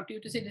not reach out to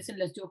you to say,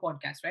 listen, let's do a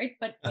podcast,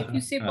 right? But if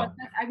you say Ah,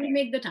 podcast, I will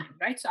make the time,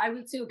 right? So I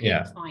will say, okay,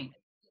 yeah. it's fine.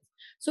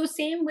 So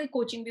same way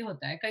coaching भी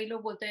होता है. कई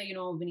लोग बोलते हैं,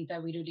 Vinita,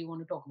 we really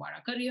want to talk about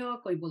our career.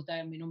 कोई बोलता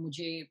है,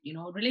 मुझे,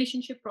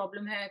 relationship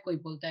problem है. कोई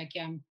बोलता है कि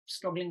I'm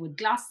struggling with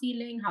glass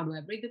ceiling. How do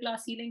I break the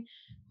glass ceiling?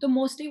 So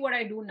mostly what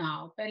I do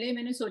now, पहले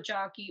मैंने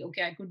सोचा कि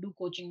okay, I could do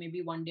coaching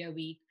maybe one day a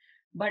week.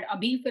 But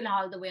अभी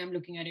फिलहाल the way I'm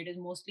looking at it is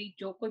mostly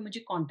जो कोई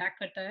मुझे contact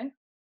करता है,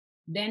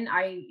 then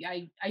I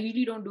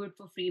usually don't do it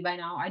for free by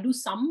now. I do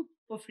some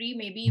for free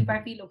maybe if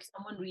I feel okay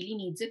someone really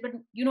needs it, but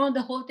you know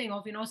the whole thing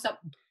of सब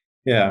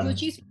जो Yeah,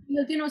 चीज़ free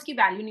मिलती है ना उसकी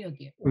value नहीं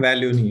होती है।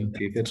 Value नहीं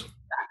होती फिर।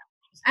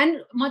 एंड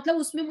मतलब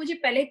उसमें मुझे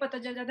पहले ही पता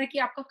चल जाता है कि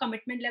आपका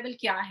कमिटमेंट लेवल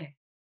क्या है।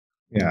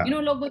 या यू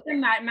नो लोग बोलते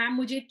हैं मैम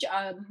मुझे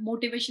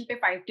मोटिवेशन पे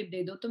 5 टिप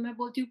दे दो, तो मैं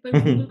बोलती हूँ फिर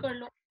गूगल कर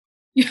लो।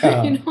 यू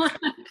हाँ, no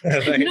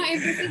you know right.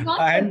 If it is not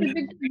And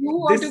specific to you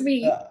और to this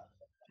me.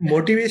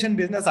 motivation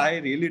business, I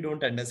really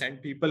don't understand.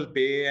 People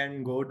pay and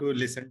go to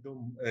listen to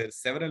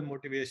several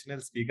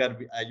motivational speaker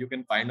you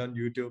can find on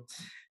YouTube.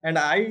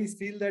 And I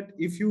feel that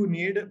if you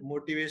need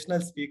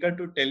motivational speaker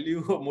to tell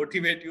you or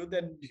motivate you,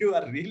 then you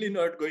are really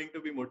not going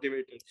to be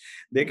motivated.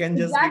 They can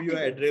just give you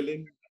exactly, a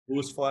adrenaline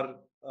boost for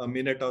a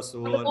minute or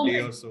so for the or day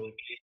or moment. so.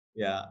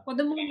 Yeah, For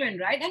the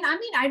moment, right? And I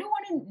mean, I don't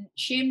want to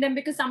shame them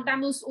because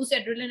sometimes उस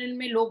adrenaline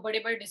में लोग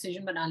बड़े-बड़े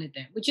decision बना लेते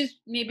हैं, which is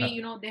maybe,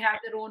 you know, they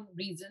have their own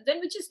reasons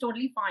and which is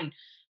totally fine.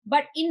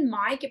 But in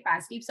my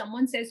capacity, if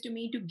someone says to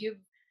me to give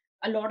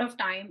a lot of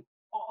time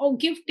or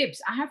give tips,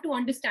 I have to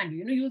understand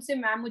you. You know, you'll say,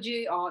 "ma'am मुझे,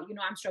 you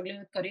know, I'm struggling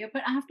with career,"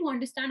 but I have to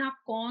understand आप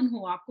कौन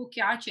हो, आपको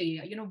क्या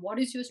चाहिए, you know,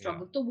 what is your yeah.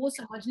 struggle. तो वो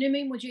समझने में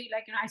ही मुझे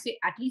like, you know, I say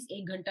at least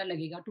 1 घंटा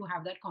लगेगा to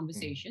have that Hmm.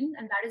 conversation,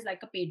 and that is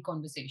like a paid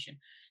conversation.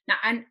 ना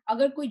एंड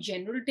अगर कोई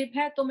जनरल टिप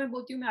है तो मैं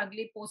बोलती हूँ मैं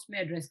अगले पोस्ट में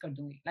एड्रेस कर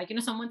दूंगी, like you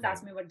know someone Right.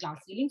 Asked me about glass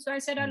ceiling, so I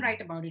said I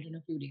right Hmm. About it in a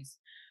few days.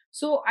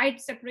 So I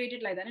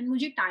separated like that and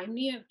मुझे टाइम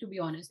नहीं है to be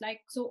honest,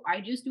 like so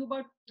I just do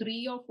about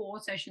 3 or 4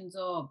 sessions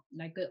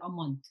like a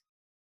month,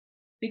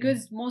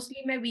 because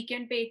mostly मैं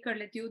weekend पे एक कर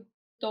लेती हूँ।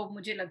 तो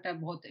मुझे लगता है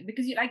बहुत,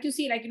 because like you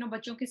see like you know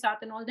बच्चों के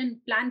साथ एंड ऑल देन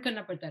प्लान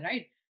करना पड़ता है,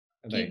 राइट?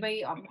 कि Right.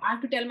 भाई I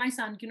have to tell my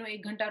son कि नो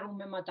 1 घंटा रूम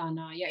में मत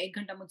आना या 1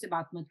 घंटा मुझसे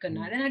बात मत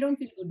करना, Hmm. Then I don't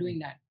feel good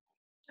doing that.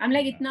 I'm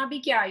like, Yeah. itna bhi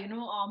kya, you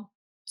know.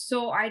 So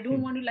I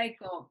don't want to like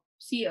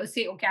say,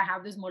 okay, I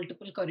have this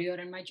multiple career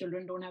and my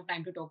children don't have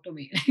time to talk to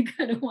me. Like,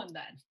 I don't want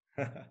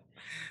that.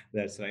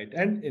 That's right.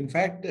 And in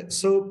fact,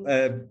 so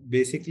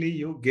basically,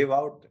 you give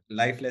out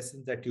life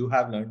lessons that you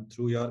have learned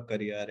through your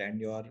career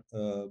and your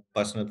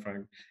personal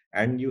front,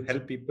 and you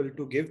help people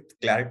to give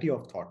clarity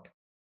of thought.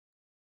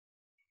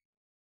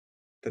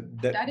 That,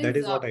 That that, that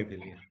is, is what I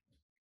believe.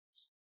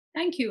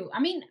 thank you. I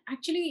mean,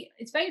 actually,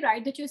 it's very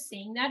right that you're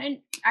saying that, and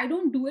I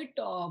don't do it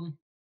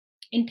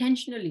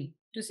intentionally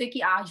to say कि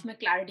आज मैं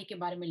clarity के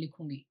बारे में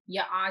लिखूंगी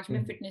या आज मैं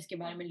Mhm. fitness के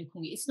बारे में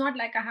लिखूंगी. It's not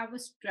like I have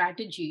a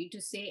strategy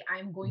to say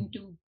I'm going Mhm.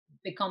 to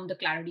become the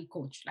clarity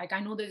coach. Like I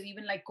know there's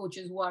even like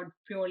coaches who are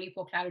purely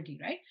for clarity,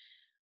 right?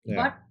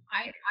 Yeah. But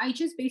I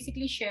just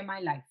basically share my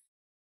life.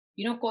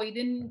 You know, कोई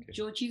दिन Okay.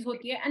 जो चीज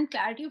होती है and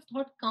clarity of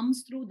thought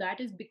comes through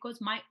that is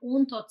because my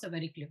own thoughts are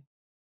very clear.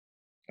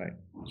 Right.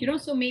 You know,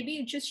 so maybe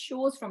it just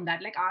shows from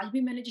that. Like आज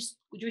भी मैंने just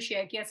जो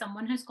share किया,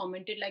 someone has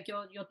commented like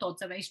your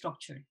thoughts are very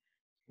structured.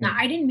 Now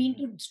I didn't Mhm. mean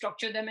to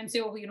structure them and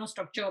say, oh, you know,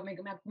 structure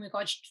मेरे को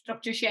आज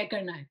structure share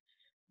करना है.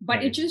 But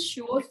it Right. just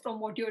shows from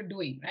what you're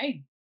doing, right?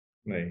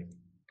 Right.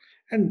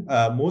 And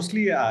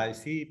mostly, I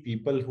see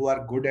people who are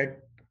good at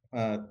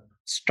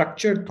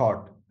structured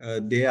thought.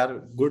 They are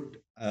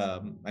good.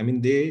 I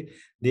mean,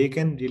 they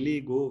can really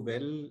go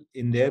well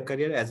in their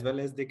career as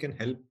well as they can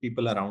help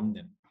people around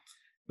them.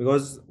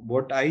 Because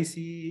what I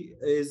see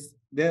is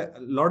there are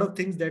a lot of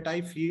things that I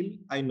feel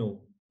I know,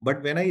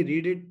 but when I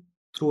read it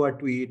through a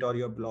tweet or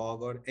your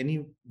blog or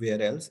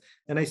anywhere else,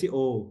 then I see,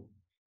 oh,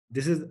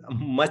 this is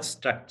much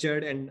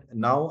structured, and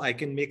now I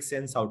can make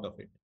sense out of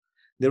it.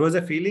 There was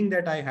a feeling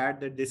that I had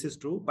that this is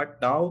true,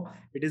 but now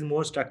it is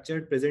more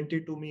structured,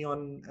 presented to me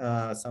on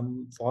some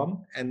form,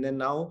 and then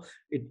now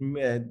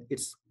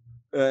it's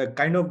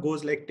kind of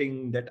goes like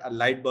thing that a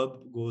light bulb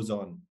goes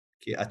on.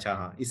 कि अच्छा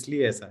हाँ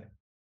इसलिए ऐसा है,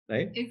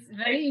 right? It's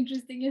very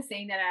interesting you're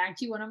saying that.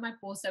 Actually, one of my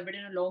posts I've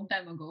written a long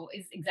time ago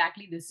is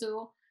exactly this.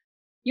 So,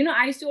 you know,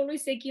 I used to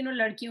always say कि you know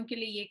लड़कियों के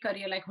लिए ये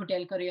career like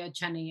hotel career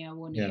अच्छा नहीं है,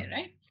 वो नहीं Yeah. है,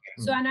 right?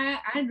 So Hmm. and I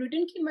had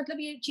written कि मतलब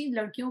ये चीज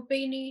लड़कियों पे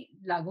ही नहीं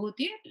लागू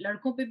होती है,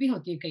 लड़कों पे भी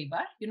होती है कई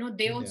बार. You know,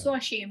 they Yeah. also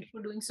are shamed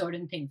for doing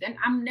certain things,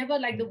 and I'm never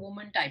like the Hmm.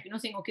 woman type, you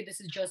know, saying okay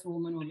this is just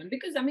woman,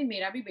 because I mean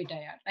मेरा भी बेटा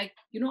है यार, like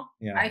you know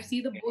Yeah. I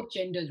see the both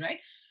genders,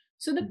 right?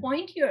 So the Hmm.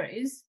 point here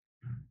is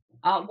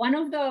one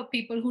of the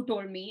people who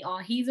told me,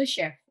 he's a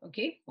chef,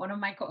 okay, one of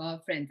my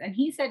friends, and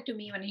he said to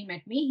me when he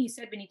met me, he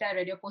said, Vinita, I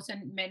read your post,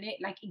 and मैंने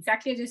like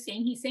exactly as you're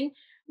saying, he's saying,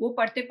 वो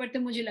पढ़ते पढ़ते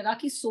मुझे लगा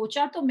कि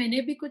सोचा तो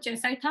मैंने भी कुछ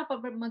ऐसा ही था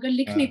पर मगर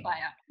लिख नहीं Uh,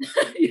 पाया,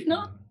 you know.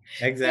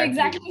 So exactly.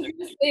 exactly as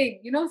you're saying,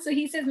 you know. So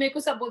he says मेरे को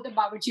सब बोलते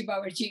बावर्ची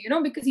बावर्ची, you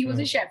know, because he was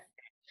a Hmm. chef.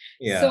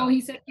 So Yeah.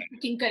 he said कि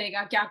cooking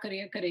करेगा क्या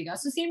करेगा करेगा.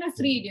 So same as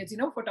Three Hmm. Idiots,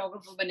 you know,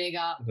 photographer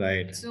बनेगा.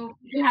 Right. So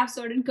people have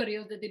certain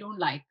careers that they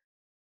don't like.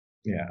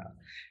 Yeah.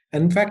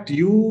 In fact,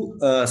 you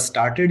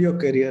started your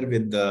career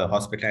with the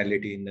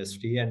hospitality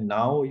industry, and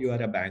now you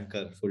are a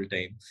banker full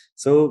time.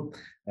 So,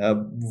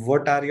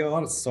 what are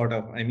your sort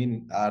of, I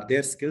mean, are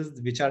there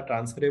skills which are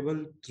transferable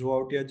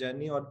throughout your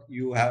journey, or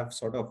you have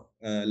sort of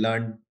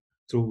learned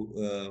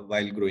through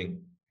while growing?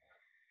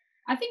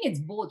 I think it's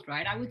both,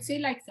 right? I would say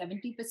like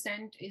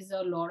 70% is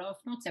a lot of,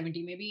 not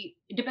 70, maybe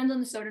it depends on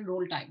the certain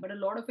role type, but a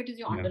lot of it is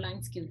your Yeah,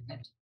 underlying skill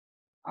set,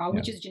 yeah,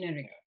 which is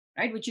generic,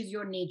 right? Which is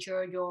your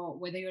nature, your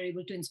whether you're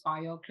able to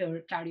inspire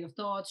clarity of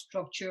thought,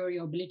 structure,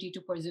 your ability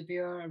to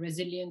persevere,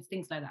 resilience,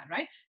 things like that,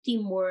 right?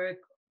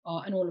 Teamwork,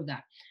 and all of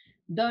that.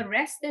 The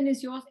rest then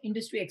is your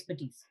industry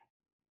expertise,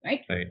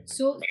 right? right,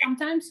 So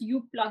sometimes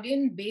you plug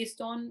in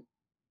based on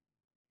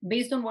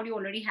what you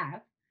already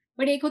have.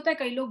 But एक होता है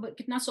कई लोग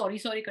कितना sorry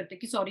sorry करते हैं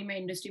कि sorry मैं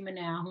इंडस्ट्री में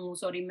नया हूँ,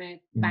 सॉरी मैं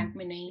बैंक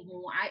में mm. नहीं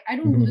हूँ, आई I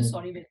don't do this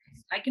sorry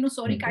business, like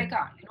sorry काय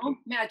Okay, का,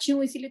 मैं अच्छी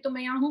हूँ इसीलिए तो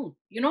मैं यहाँ हूँ,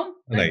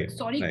 like right,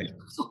 sorry right,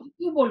 sorry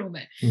क्यों बोलूँ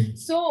मैं. mm.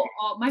 So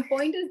my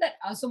point is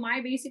that so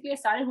my basically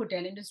started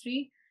hotel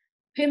industry.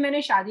 फिर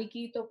मैंने शादी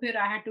की तो फिर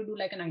I had to do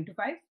like a 9 to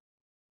 5.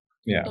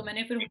 Yeah, तो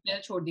मैंने फिर होटल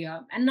छोड़ दिया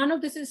and none of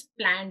this is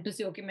plan to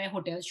से ओके मैं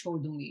होटल्स छोड़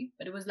दूंगी,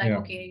 but it was like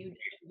yeah, okay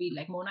you be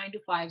like more 9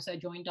 to 5, so I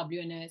join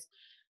WNS.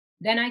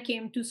 Then I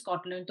came to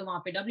Scotland, तो वहाँ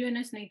पे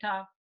डब्ल्यूएनएस नहीं था.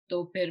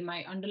 तो फिर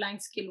my underlying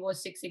skill was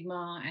six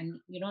sigma and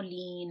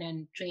lean and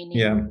yeah,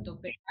 training. तो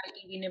फिर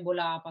ITV ने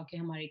बोला आप आके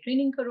हमारी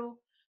ट्रेनिंग करो.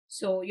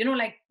 So,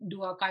 like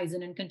do a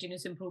Kaizen and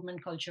continuous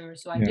improvement culture.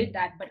 So I yeah. did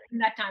that. But in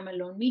that time, I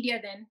learned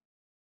media then.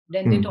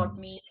 Then they taught Mm.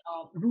 me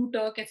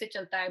router kaise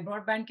chalta hai,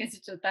 broadband kaise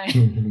chalta hai.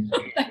 Mhm.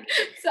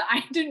 So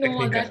I didn't know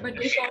all that, Technical.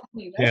 but they taught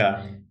me, right?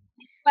 Yeah,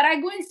 But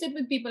I go and sit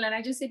with people and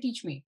I just say,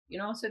 teach me,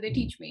 so they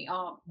teach me,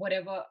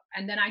 whatever,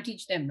 and then I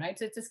teach them, right?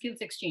 So it's a skills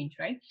exchange,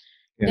 right?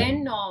 yeah,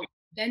 Then,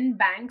 then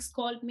banks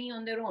called me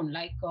on their own,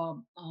 like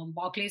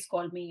Barclays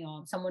called me,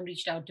 someone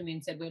reached out to me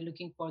and said, we're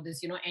looking for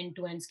this,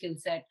 end-to-end skill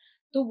set.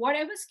 So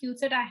whatever skill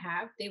set I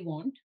have, they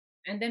want.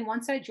 And then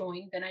once I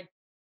join, then I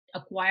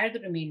acquire the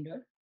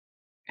remainder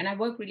and I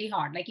work really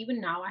hard. Like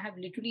even now, I have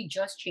literally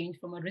just changed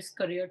from a risk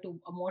career to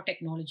a more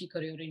technology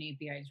career in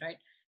APIs, right?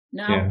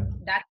 yeah. Now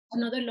that's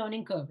another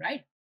learning curve,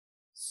 right?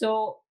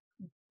 So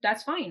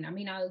that's fine. I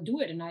mean, I'll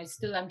do it. And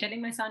I'm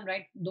telling my son,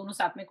 right, dono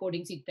saath mein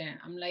coding seekhte hain.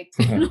 I'm like,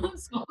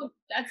 so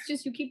that's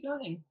just, you keep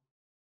learning.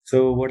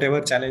 So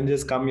whatever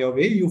challenges come your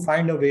way, you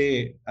find a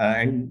way,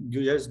 and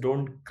you just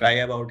don't cry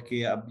about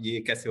कि अब ये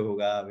कैसे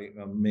होगा,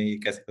 मैं ये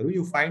कैसे करूँ.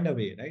 You find a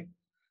way, right?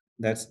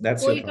 That's your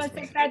कोई कर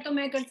process. सकता है तो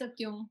मैं कर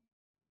सकती हूँ.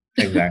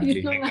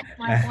 Exactly.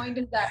 My point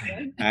is that,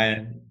 right?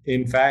 And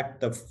in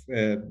fact,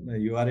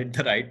 you are in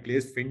the right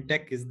place.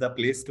 Fintech is the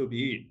place to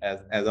be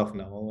as of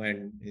now,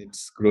 and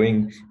it's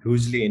growing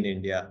hugely in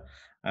India.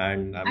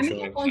 And I'm I made a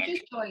sure.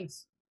 conscious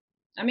choice.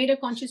 I made a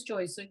conscious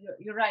choice. So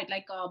you're right.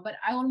 Like, but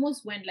I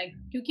almost went like,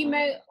 क्योंकि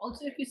मैं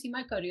also, if you see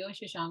my career,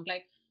 Shashank,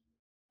 like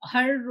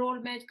her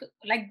role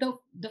like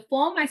the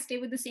firm I stay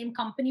with the same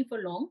company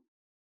for long,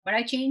 but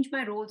I change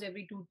my roles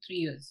every 2 3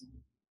 years.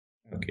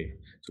 Okay,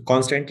 so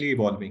constantly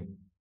evolving.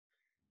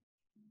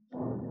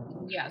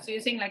 Yeah, so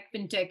you're saying like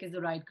fintech is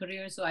the right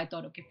career, so I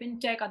thought okay,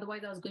 fintech,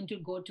 otherwise I was going to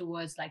go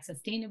towards like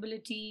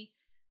sustainability.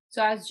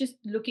 So I was just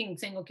looking,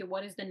 saying okay,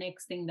 what is the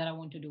next thing that I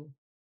want to do.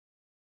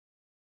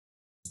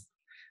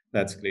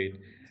 That's great.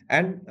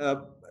 And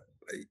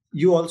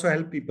you also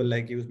help people,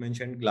 like you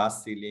mentioned,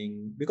 glass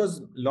ceiling,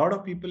 because a lot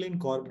of people in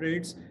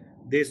corporates,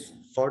 they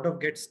sort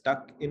of get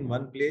stuck in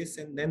one place,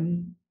 and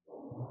then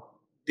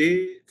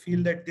they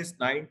feel that this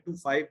 9 to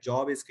 5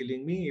 job is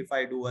killing me. If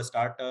I do a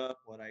startup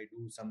or I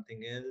do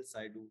something else,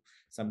 I do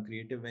some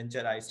creative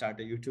venture, I start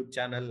a YouTube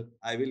channel,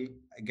 I will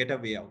get a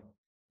way out.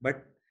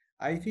 But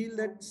I feel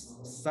that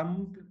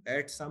some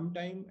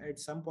time, at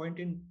some point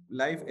in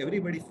life,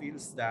 everybody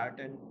feels that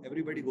and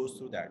everybody goes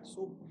through that.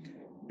 So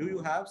do you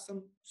have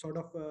some sort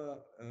of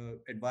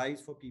advice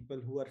for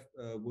people who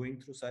are going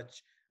through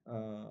such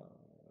uh,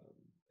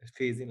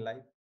 phase in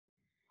life?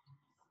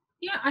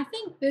 Yeah, I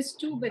think there's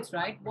two bits,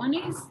 right? One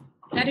is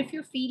that if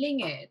you're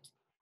feeling it,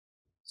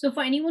 so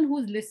for anyone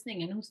who's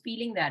listening and who's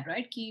feeling that,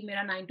 right, कि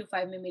मेरा 9 to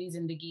 5 में मेरी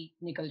जिंदगी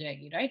निकल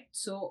जाएगी, right?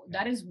 So Yeah,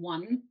 that is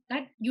one,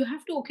 that you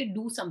have to okay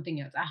do something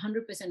else. I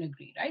 100%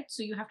 agree, right?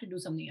 So you have to do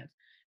something else.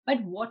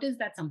 But what is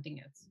that something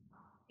else?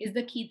 Is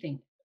the key thing.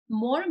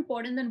 More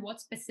important than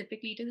what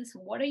specifically it is,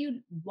 what are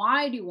you?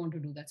 Why do you want to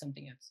do that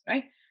something else,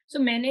 right? So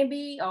मैंने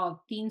भी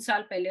 3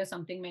 साल पहले or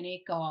something मैंने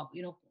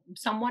एक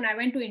someone, I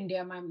went to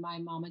India. My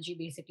mama ji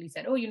basically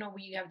said, oh,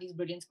 we have these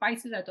brilliant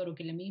spices. I thought,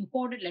 okay, let me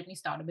import it. Let me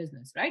start a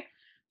business, right?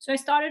 So I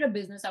started a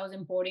business. I was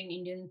importing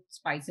Indian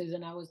spices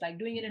and I was like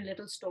doing it in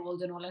little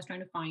stalls and all. I was trying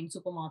to find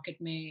supermarket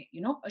may,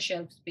 a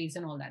shelf space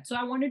and all that. So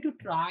I wanted to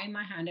try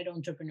my hand at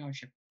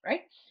entrepreneurship,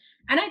 right?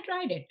 And I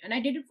tried it and I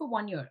did it for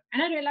 1 year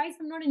and I realized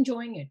I'm not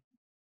enjoying it.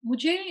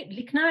 मुझे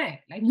लिखना है,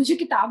 like मुझे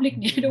किताब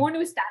लिखनी है. I don't want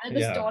to stand at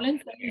the yeah. stall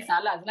and sell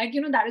masalas. Like,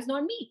 that is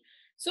not me.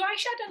 So I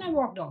shut and I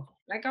walked off.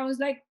 Like I was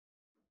like,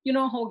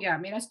 हो गया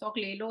मेरा स्टॉक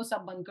ले लो,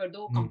 सब बंद कर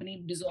दो, Hmm. कंपनी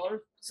डिसॉल्व,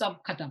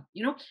 सब खत्म.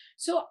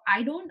 So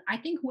I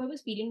think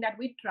whoever's feeling that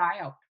way, try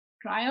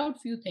out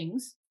few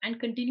things and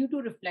continue to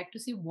reflect to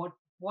see what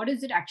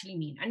does it actually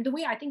mean. And the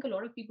way I think a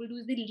lot of people do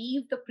is they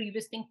leave the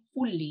previous thing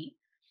fully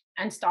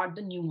and start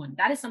the new one.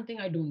 That is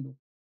something I don't do.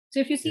 So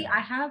if you see, Yeah.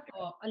 I have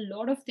a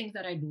lot of things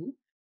that I do,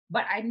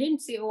 but I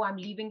didn't say, oh, I'm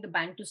leaving the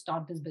bank to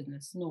start this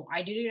business. No,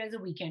 I did it as a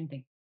weekend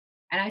thing.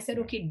 And I said,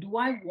 Yeah. okay, do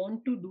I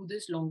want to do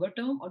this longer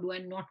term or do I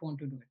not want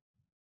to do it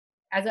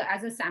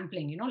as a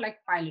sampling, like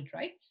pilot,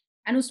 right?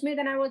 And usme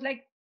then I was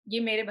like, ye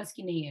mere bas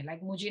ki nahi hai,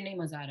 like mujhe nahi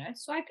maza aa raha hai.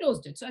 So I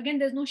closed it. So again,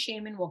 there's no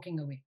shame in walking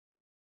away,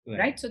 Right.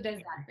 right? So there's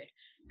that bit.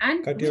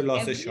 And Cut your with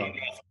losses every, short.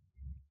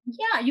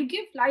 yeah, you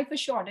give life a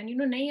shot, and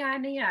nahi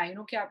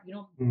aaya,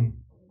 kya, Mm.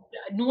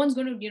 no one's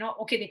going to,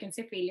 okay, they can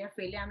say failure.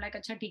 I'm like,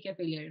 acha, theek hai,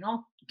 failure,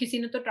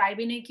 Kisi ne to try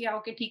bhi nahi kiya,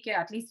 okay, theek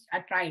hai, at least I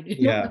tried, the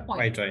Yeah,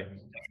 point. I try.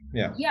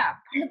 Yeah. Yeah.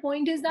 And the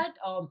point is that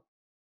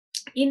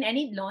in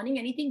any learning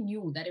anything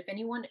new, that if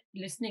anyone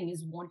listening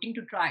is wanting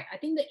to try, I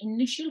think the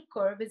initial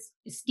curve is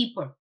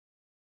steeper.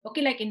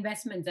 Okay, like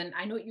investments, and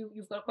I know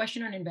you've got a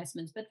question on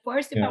investments, but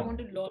first, if I Yeah. want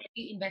to learn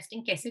कि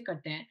investing kaise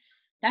karte hain,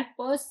 that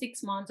first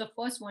 6 months or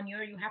first 1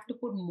 year, you have to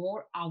put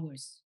more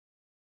hours.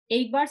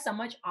 एक बार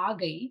समझ आ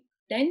गई,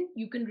 then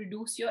you can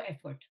reduce your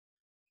effort.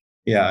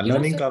 Yeah.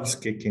 Learning So curves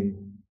kick in.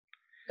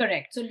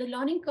 correct. So the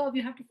learning curve,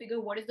 you have to figure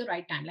what is the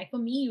right time. Like for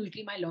me,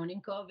 usually my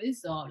learning curve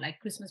is like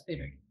Christmas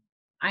period.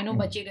 I know Mm.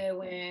 बच्चे गए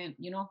हुए हैं,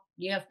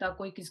 ये हफ्ता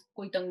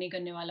कोई तंग नहीं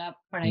करने वाला,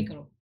 पढ़ाई Mm.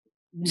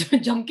 करो,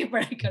 जम के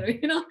पढ़ाई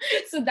करो,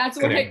 So that's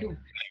what I Correct. do.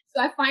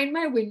 So I find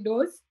my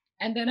windows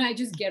and then I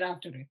just get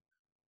after it.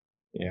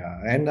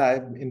 Yeah,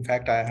 and in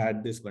fact, I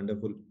had this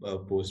wonderful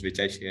post which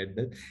I shared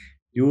that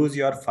use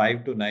your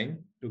 5 to 9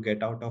 to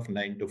get out of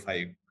 9 to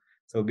 5.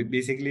 So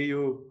basically,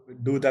 you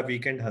do the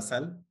weekend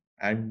hustle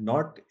and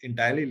not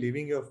entirely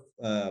leaving your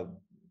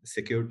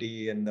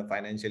security and the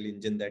financial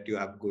engine that you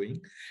have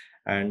going,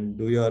 and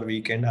do your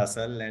weekend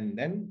hustle. And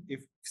then,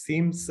 if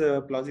seems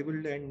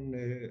plausible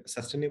and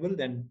sustainable,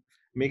 then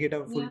make it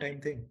a full Yeah,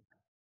 time thing.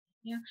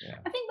 yeah. Yeah,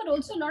 I think, but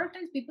also a lot of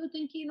times people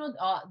think,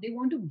 they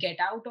want to get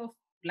out of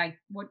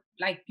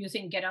like you're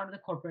saying, get out of the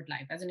corporate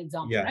life as an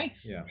example, yeah, right?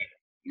 yeah,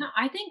 ना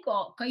I think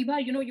कई बार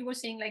you were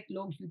saying like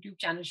लोग YouTube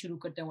channel शुरू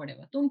करते हैं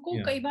whatever, तो उनको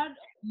yeah. कई बार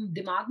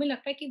दिमाग में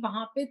लगता है कि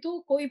वहां पे तो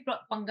कोई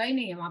पंगा ही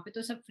नहीं है, वहां पे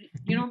तो सब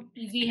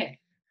इजी है.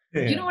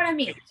 You Yeah, know what I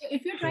mean? So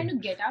if you're trying to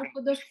get out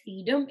for the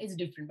freedom is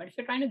different, but if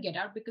you're trying to get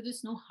out because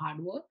it's no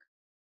hard work,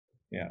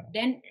 yeah,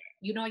 then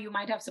you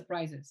might have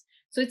surprises.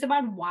 So it's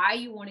about why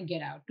you want to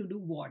get out, to do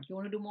what you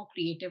want to do, more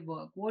creative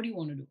work. What do you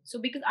want to do?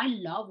 So because I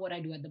love what I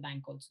do at the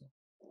bank also,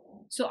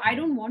 so I yeah,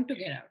 don't want to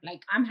get out.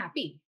 Like I'm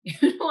happy.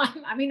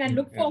 I mean, I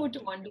look yeah, forward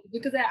to Monday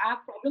because I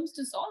have problems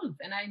to solve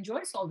and I enjoy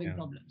solving yeah.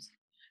 problems.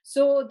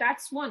 So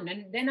that's one.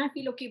 And then I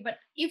feel okay.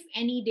 But if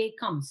any day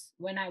comes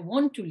when I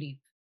want to leave,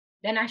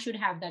 then I should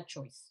have that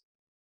choice.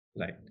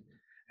 Right.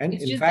 And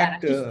It's in just that I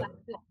fact, just like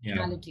the yeah,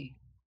 optionality.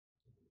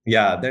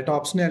 yeah, that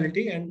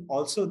optionality, and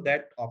also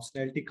that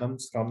optionality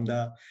comes from the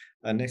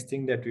next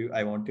thing that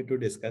I wanted to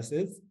discuss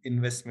is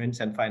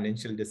investments and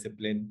financial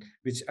discipline,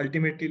 which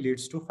ultimately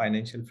leads to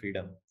financial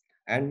freedom.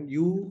 And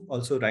you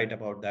also write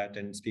about that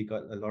and speak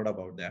a lot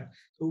about that.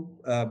 So,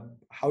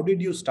 how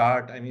did you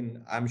start? I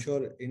mean, I'm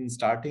sure in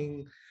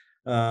starting,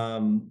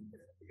 um,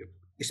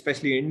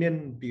 especially Indian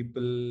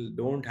people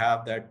don't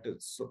have that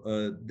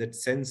that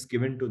sense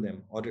given to them,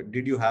 or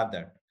did you have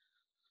that?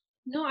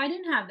 No, I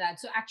didn't have that.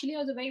 So actually, I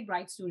was a very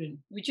bright student,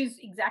 which is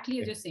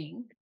exactly as you're Okay.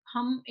 saying.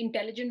 हम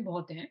intelligent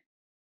बहुत हैं.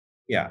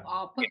 Yeah.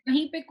 पर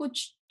कहीं पे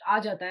कुछ आ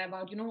जाता है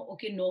about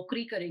okay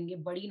नौकरी करेंगे,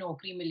 बड़ी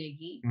नौकरी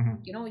मिलेगी,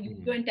 Mhm.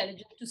 Use your Mhm.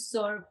 Intelligence to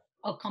serve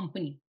a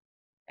company.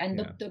 And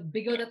Yeah. the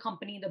bigger the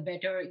company, the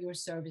better your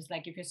service.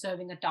 Like if you're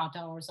serving a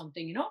Tata or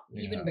something,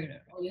 even Yeah. better.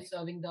 Or you're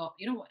serving but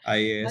the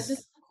IAS.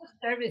 sense of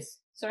service,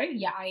 sorry,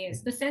 yeah, yes,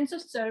 Mhm. the sense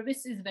of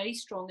service is very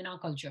strong in our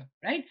culture,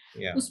 right?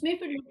 Yeah. उसमें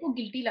फिर लोगों को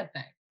guilty लगता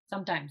है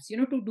sometimes,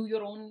 to do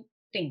your own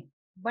thing.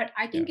 But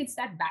I Yeah. think it's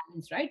that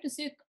balance, right? To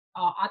say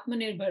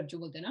आत्मनिर्भर जो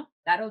बोलते हैं ना,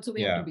 that also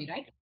we have to Yeah. be,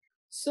 right?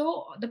 So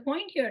the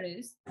point here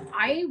is,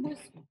 I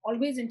was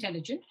always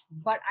intelligent,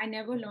 but I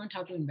never learned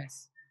how to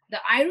invest.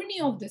 The irony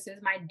of this is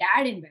my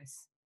dad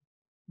invests,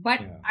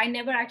 but Yeah. I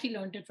never actually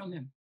learned it from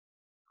him.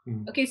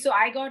 Mhm. Okay, so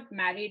I got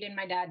married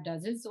and my dad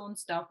does his own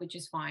stuff, which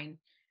is fine.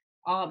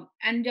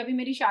 And जब भी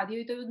मेरी शादी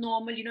हुई तो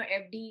normal,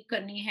 FD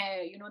करनी है,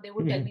 they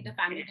would tell me the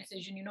family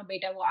decision,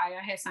 बेटा वो आया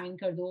है, sign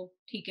कर दो,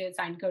 ठीक है,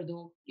 sign कर दो,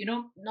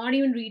 not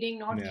even reading,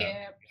 not Yeah.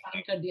 care,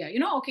 sign कर दिया,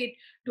 okay,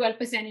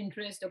 12%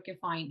 interest, okay,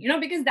 fine,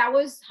 because that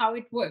was how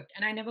it worked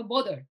and I never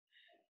bothered.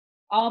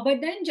 But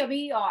then जब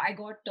भी I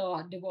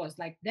got divorced,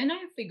 like then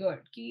I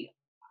figured कि,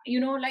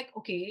 like,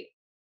 okay,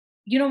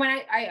 when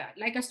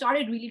I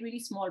started really, really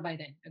small by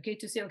then. Okay,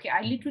 to say, okay,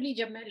 I Mhm. literally,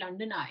 jab main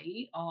London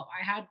aayi,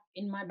 I had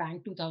in my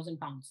bank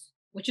 £2,000,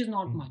 which is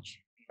not Mhm. much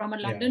from a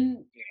Yeah. London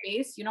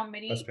base.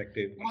 मेरी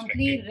Perspective.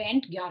 monthly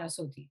rent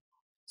 1100 थी.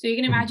 So you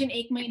can Mhm. imagine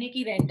एक महीने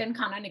की rent and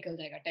खाना निकल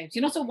जाएगा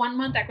types. So 1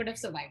 month I could have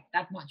survived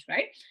that much,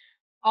 right?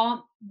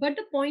 But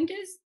the point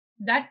is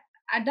that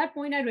at that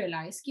point I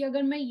realized कि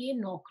अगर मैं ये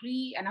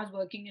नौकरी, and I was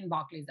working in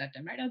Barclays that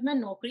time, right? अगर मैं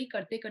नौकरी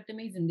करते करते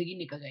मेरी जिंदगी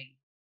निकल जाएगी,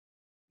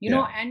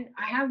 Yeah. and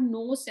I have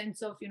no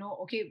sense of,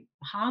 okay,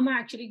 how am I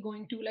actually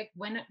going to, like,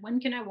 when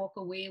can I walk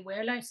away,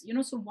 where I,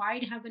 so why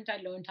haven't I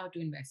learned how to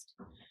invest?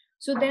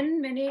 So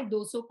then मैंने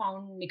 200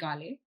 pound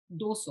निकाले,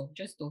 200,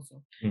 just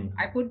 200.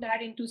 I Mhm. put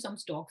that into some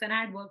stocks and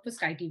I had worked for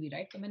Sky TV,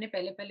 right? तो मैंने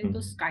पहले पहले तो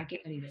Mhm. Sky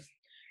के खरीदे.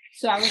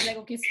 So I was like,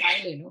 okay, Sky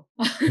le lo.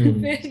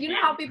 Hmm. You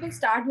know how people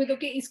start with,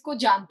 okay, isko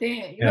jante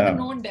hain, you know, the Yeah.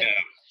 known devil.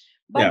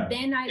 But Yeah.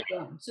 then I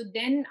learned. So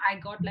then I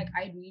got like,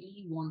 I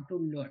really want to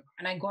learn.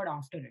 And I got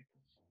after it.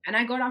 And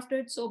I got after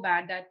it so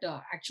bad that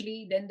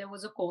actually then there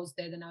was a course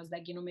there. Then I was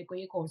like, you know, मेरे को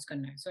ये course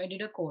करना है. So I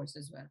did a course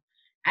as well.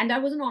 And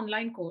that was an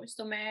online course.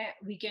 So मैं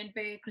weekend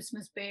पे,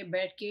 Christmas पे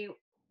बैठ के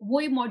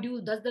वही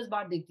module 10-10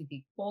 बार देखती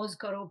थी. Pause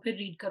करो, फिर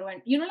read करो.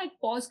 And you know, like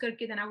pause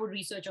करके then I would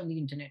research on the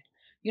internet.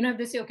 You know, if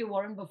they say, okay,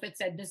 Warren Buffett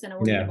said this, and I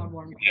would read Yeah. about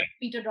Warren Buffett.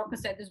 Peter Drucker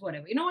said this,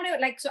 whatever. You know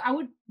what? Like, so I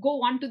would go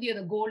one to the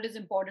other. Gold is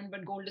important,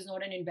 but gold is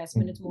not an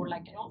investment. It's more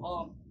like, you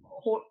know,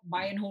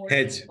 buy and hold.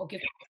 Hedge. Okay,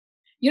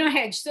 you know,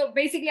 hedge. So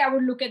basically, I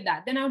would look at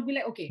that. Then I would be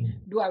like, okay, Hmm.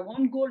 do I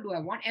want gold? Do I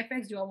want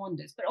FX? Do I want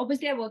this? But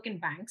obviously, I work in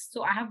banks,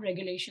 so I have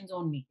regulations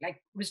on me,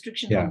 like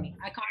restrictions on Yeah. me.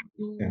 I can't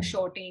do Yeah.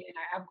 shorting, and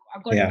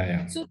I've got Yeah.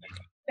 Yeah. so.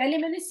 पहले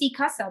मैंने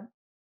सीखा सब.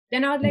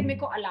 Then I was like, मेरे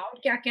को Hmm.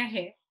 allowed क्या क्या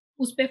है,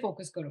 उस पे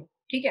focus करो,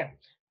 ठीक है?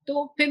 तो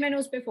फिर मैंने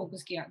उस पे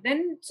focus किया.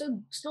 Then so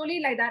slowly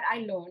like that I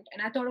learned,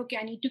 and I thought, okay,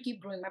 I need to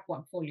keep growing my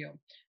portfolio.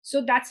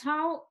 So that's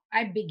how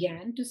I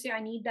began to say I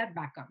need that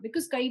backup,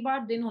 because कई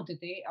बार दिन होते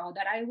थे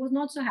that I was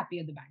not so happy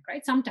at the bank,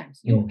 right?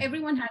 Sometimes Hmm.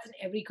 everyone has in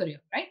every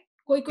career, right?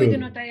 कोई कोई दिन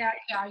True. होता है यार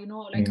क्या, you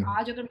know, like Hmm.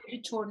 आज अगर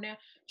मुझे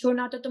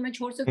छोड़ना होता तो मैं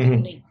छोड़ सकती हूँ,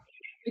 Hmm. नहीं,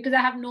 because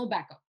I have no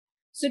backup.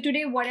 So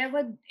today,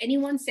 whatever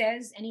anyone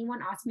says,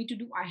 anyone asks me to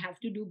do, I have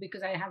to do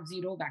because I have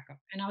zero backup.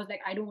 And I was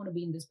like, I don't want to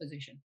be in this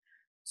position.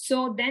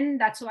 So then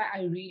that's why I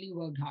really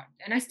worked hard.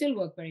 And I still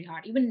work very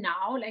hard. Even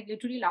now, like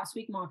literally last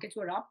week, markets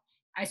were up.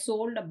 I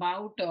sold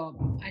about,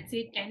 I'd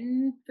say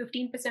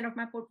 10-15% of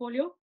my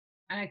portfolio,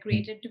 and I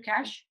created to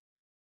cash.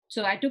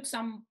 So I took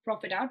some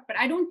profit out, but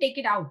I don't take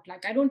it out.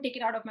 Like I don't take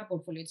it out of my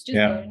portfolio. It's just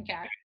there Yeah. in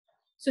cash.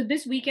 So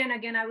this weekend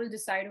again, I will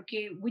decide,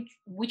 okay,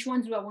 which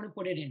ones do I want to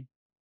put it in?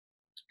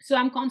 So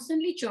I'm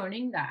constantly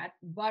churning that,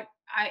 but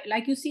I,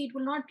 like you see, it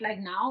will not like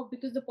now,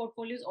 because the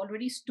portfolio is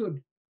already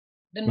stood,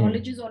 the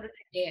knowledge is Hmm.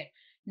 already there.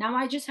 Now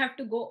I just have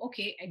to go,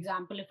 okay,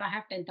 example, if I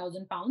have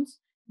 10,000 pounds,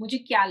 मुझे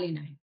क्या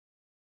लेना है,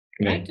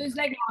 right? Right. तो it's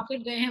like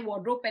market गए हैं,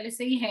 wardrobe पहले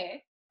से ही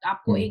है,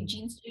 आपको एक Hmm.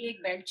 जीन्स चाहिए,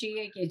 एक बेल्ट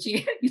चाहिए, एक ये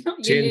चाहिए, यू नो,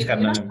 ये ले Change लो, यू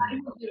करना नो, है.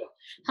 Style of hero.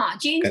 हाँ,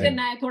 चेंज करना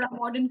Correct. है, थोड़ा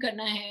मॉडर्न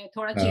करना है,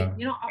 थोड़ा change, Uh,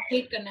 you know,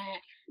 update करना है.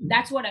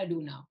 That's what I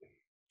do now.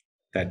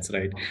 That's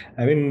right.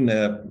 I mean,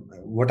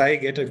 what I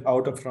get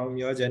out of from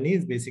your journey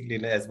is basically,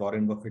 like, as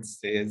Warren Buffett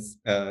says,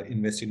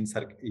 invest in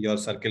your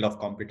circle of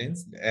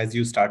competence. As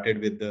you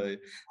started with the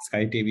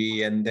Sky TV,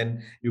 and then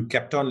you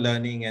kept on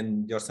learning,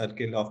 and your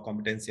circle of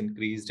competence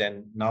increased,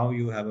 and now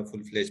you have a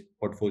full-fledged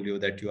portfolio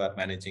that you are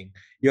managing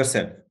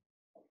yourself.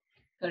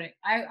 Correct.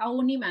 I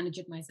only manage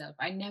it my self.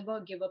 I never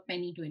give a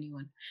Penney to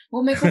anyone.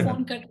 वो मेरे को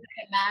phone करते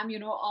हैं, ma'am, you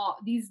know,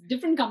 these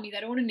different companies,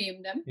 I don't want to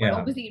name them, but Yeah.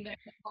 Obviously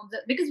investment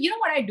firms, because you know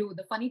what I do,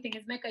 the funny thing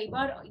is मैं कई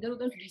बार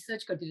इधर-उधर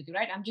research करती रहती हूँ,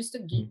 right? I am just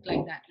a geek like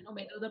Mm. That, you know,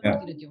 मैं इधर-उधर Yeah.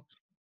 पढ़ती रहती हूँ.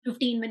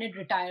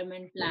 15-minute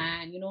retirement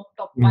plan, you know,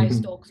 top 5 Mhm.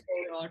 stocks for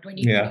Yeah.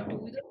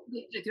 2022, इधर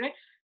देखती रहती हूँ,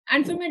 राइट?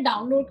 एंड फिर मैं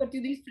डाउनलोड करती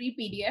हूँ these free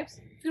PDFs.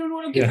 फिर उन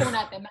लोगों के Yeah. फोन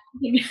आता है, मैम,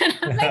 आई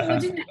एम लाइक,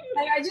 मुझे नहीं,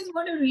 like, I just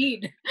want to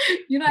read.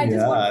 You know, I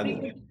just want Yeah. free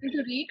material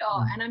to read,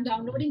 and I'm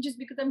downloading just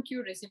because I'm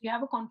curious. If you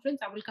have a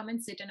conference, I will come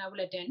and sit and I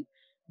will attend,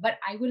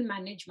 but I will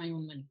manage my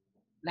own money.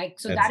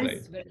 Like, so That's that right.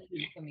 is very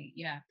key for me.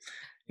 Yeah.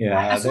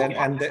 Yeah. So Then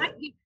far, and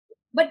then.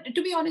 but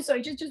to be honest,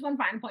 sorry, just one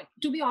final point.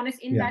 To be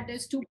honest, in Yeah. that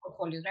there's two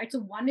portfolios, right?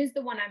 So one is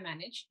the one I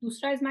manage.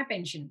 Dusra is my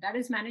pension.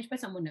 That is managed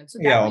by someone else.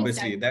 So Yeah. that means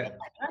Obviously, that.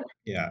 that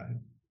Yeah.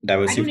 I don't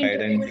Diversified,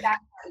 interfere and with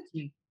that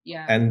strategy.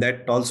 Yeah.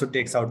 that also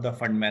takes out the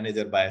fund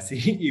manager bias.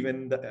 Even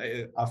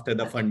after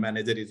the fund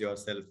manager is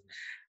yourself.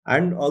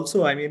 And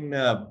also, I mean,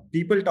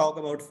 people talk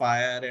about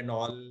fire and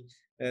all,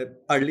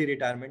 early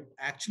retirement.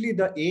 Actually,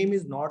 the aim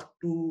is not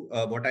to,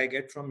 what I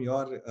get from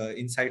your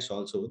insights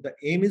also, the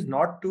aim is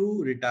not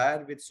to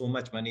retire with so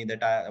much money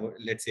that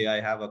let's say I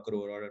have a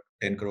crore or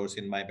 10 crores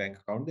in my bank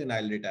account, then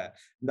I'll retire.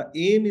 The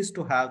aim is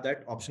to have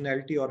that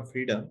optionality or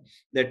freedom,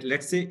 that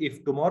let's say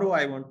if tomorrow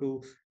I want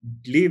to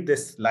leave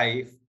this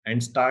life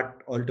and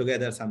start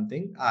altogether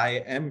something,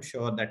 I am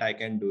sure that I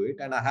can do it,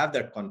 and I have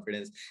that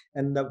confidence.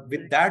 And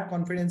with that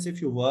confidence,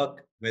 if you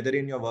work, whether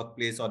in your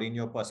workplace or in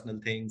your personal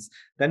things,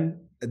 then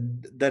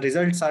the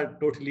results are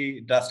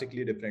totally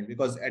drastically different,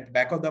 because at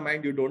back of the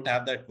mind you don't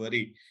have that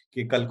worry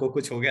कि कल को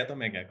कुछ हो गया तो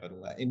मैं क्या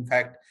करूंगा. In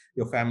fact,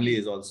 your family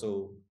is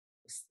also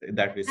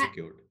that way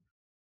secured.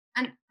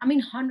 And I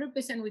mean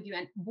 100% with you.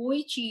 And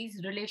वही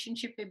चीज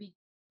relationship पे भी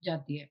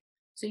जाती है.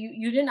 So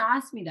you didn't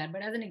ask me that,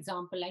 but as an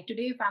example, like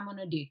today, if I'm on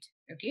a date,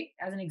 okay,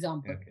 as an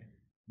example, Okay.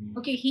 Hmm.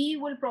 okay, he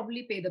will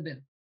probably pay the bill,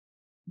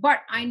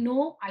 but I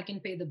know I can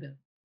pay the bill.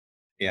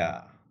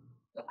 Yeah.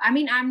 I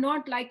mean, I'm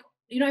not like,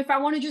 you know, if I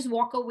want to just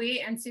walk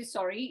away and say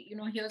sorry, you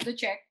know, here's the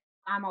check,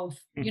 I'm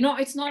off. You know,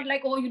 it's not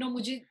like, oh, you know,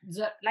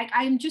 like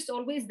I'm just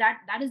always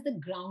that is the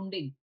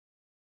grounding,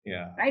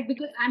 Yeah. right?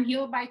 Because I'm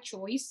here by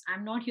choice.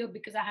 I'm not here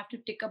because I have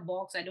to tick a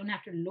box. I don't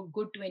have to look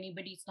good to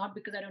anybody. It's not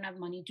because I don't have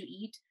money to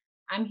eat.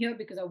 I'm here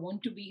because I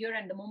want to be here.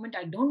 And the moment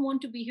I don't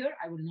want to be here,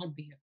 I will not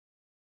be here.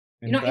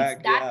 You In know, it's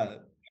fact, yeah.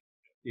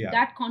 Yeah.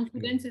 that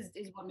confidence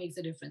is what makes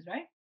a difference,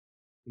 right?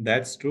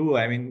 That's true.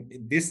 I mean,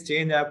 this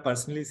change I've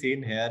personally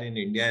seen here in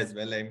India as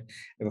well. I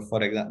mean,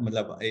 for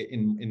example,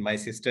 in my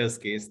sister's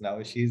case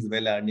now, she's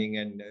well earning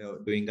and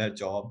doing her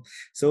job.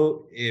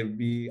 So if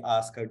we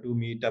ask her to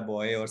meet a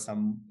boy or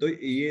some, तो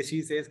ये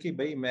she says कि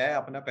भाई मैं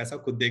अपना पैसा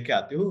खुद दे के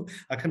आती हूँ.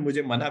 अगर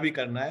मुझे मना भी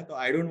करना है, तो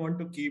I don't want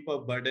to keep a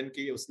burden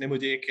कि उसने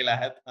मुझे ये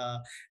खिलाया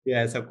था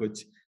या ऐसा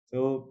कुछ.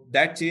 So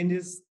that change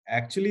is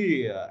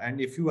actually,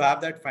 and if you have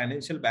that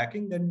financial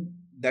backing, then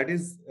that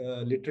is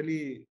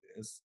literally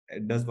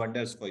it does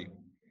wonders for you.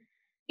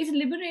 It's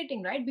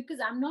liberating, right? Because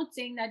I'm not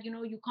saying that,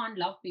 you can't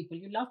love people.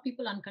 You love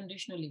people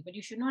unconditionally, but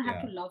you should not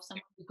have to Yeah, love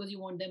someone because you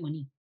want their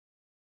money.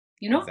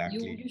 You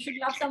exactly. should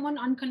love someone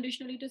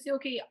unconditionally to say,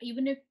 okay,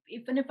 even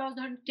if I was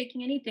not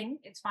taking anything,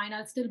 it's fine,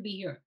 I'll still be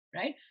here,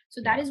 right?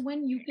 So that Yeah, is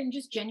when you can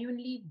just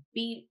genuinely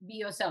be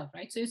yourself,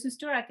 right? So your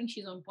sister, I think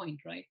she's on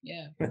point, right?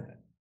 Yeah.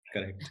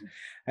 correct.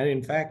 And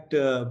in fact,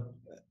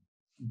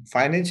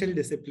 financial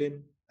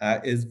discipline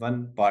is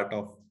one part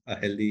of a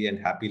healthy and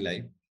happy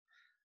life.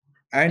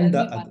 And Tell the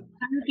me about other, it.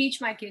 Time to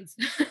teach my kids.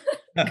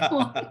 Come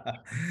on.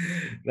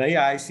 right,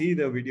 I see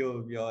the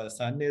video. Your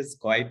son is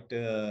quite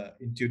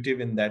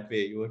intuitive in that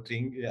way. You were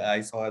trying,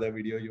 I saw the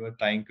video, you were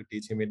trying to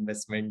teach him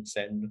investments,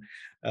 and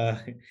uh,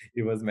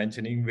 he was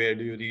mentioning where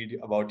do you read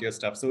about your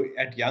stuff. So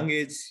at young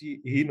age,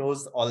 he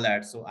knows all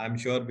that. So I'm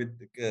sure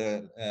with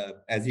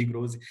as he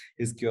grows,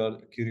 his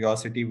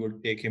curiosity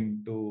would take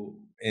him to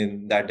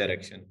in that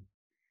direction.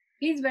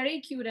 He's very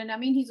cute, and I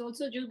mean, he's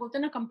also just both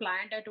in a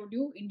compliant. I told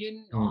you,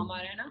 Indian हमारा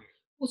Hmm. है ना,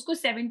 उसको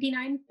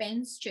 79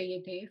 pence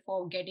चाहिए थे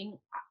for getting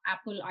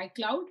Apple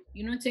iCloud.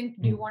 Saying,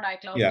 do you Hmm. want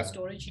iCloud for Yeah.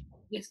 storage?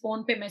 His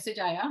phone पे message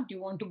आया, do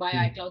you want to buy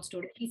Hmm. iCloud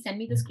storage? He sent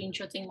me the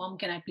screenshot saying, Mom,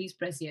 can I please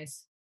press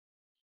yes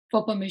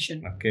for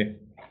permission? Okay,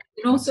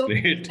 that's So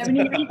great.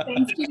 79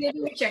 pence के लिए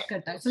भी वो check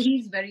करता है. So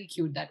he's very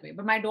cute that way.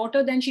 But my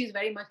daughter, then she's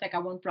very much like,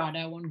 I want Prada,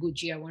 I want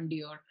Gucci, I want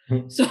Dior.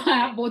 So I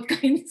have both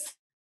kinds.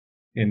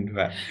 In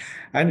fact,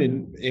 and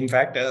in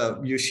fact,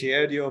 you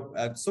shared your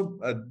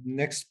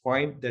next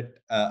point that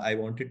I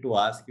wanted to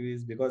ask you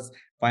is because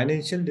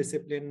financial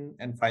discipline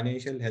and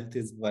financial health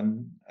is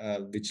one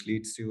which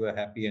leads to a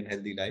happy and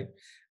healthy life.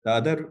 The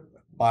other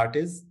part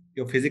is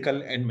your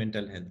physical and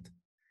mental health,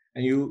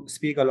 and you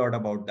speak a lot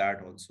about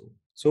that also.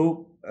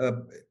 So,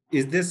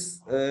 is this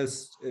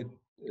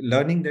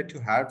learning that you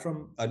had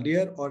from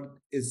earlier,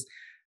 or is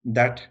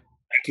that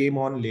came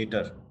on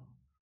later?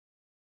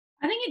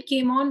 I think it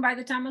came on by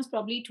the time I was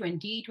probably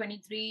 20,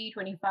 23,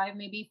 25,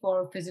 maybe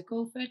for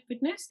physical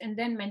fitness. And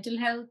then mental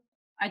health,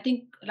 I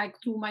think like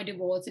through my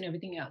divorce and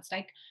everything else.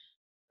 Like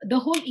the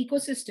whole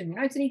ecosystem,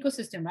 it's an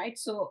ecosystem, right?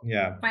 So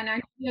Yeah,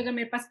 financially, agar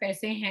mere paas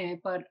paise hain,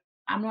 but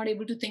I'm not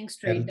able to think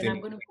straight, health then I'm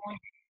in going to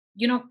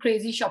go on,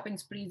 crazy shopping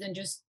sprees and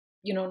just,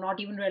 not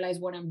even realize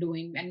what I'm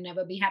doing and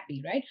never be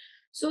happy, right?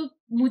 So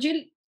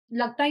मुझे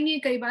लगता ही नहीं है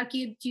कई बार कि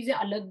ये चीजें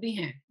अलग भी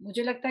हैं.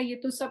 मुझे लगता है ये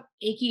तो सब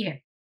एक ही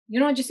है.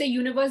 जिसे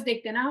यूनिवर्स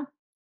देखते हैं ना,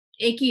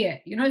 एक ही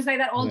है. It's like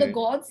that all the right.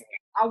 gods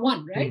are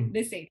one, right? Hmm.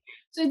 They say.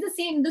 So it's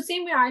the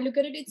same way I look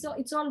at it.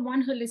 It's all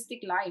one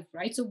holistic life,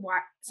 right? So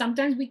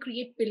sometimes we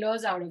create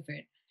pillars out of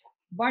it,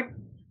 but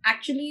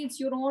actually it's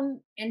your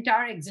own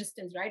entire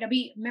existence, right?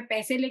 Abhi मैं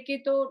पैसे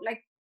लेके तो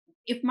like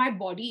if my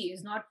body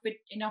is not fit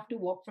enough to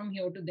walk from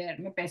here to there,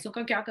 मैं पैसों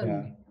का क्या Yeah,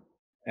 करूँगी?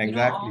 You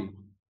know, exactly.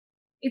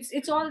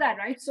 it's all that,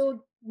 right?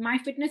 So my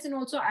fitness, and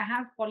also I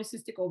have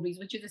polycystic ovaries,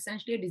 which is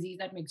essentially a disease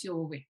that makes you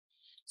overweight.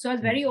 So I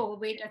was very Hmm.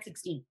 overweight at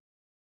 16.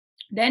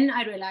 Then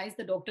I realized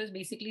the doctors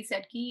basically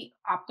said कि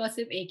आपका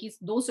सिर्फ एक ही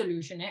दो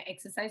solution है,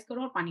 exercise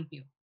करो और पानी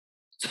पियो.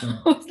 So I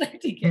Hmm. was like,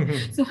 ठीक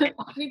है. So मैं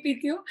पानी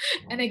पीती हूँ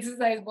and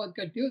exercise बहुत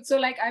करती हूँ. So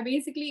like I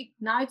basically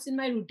now it's in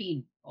my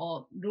routine.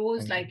 Or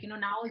rose, Okay. like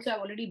now also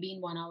I've already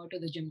been 1 hour to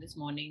the gym this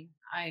morning.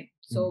 I Hmm.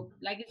 so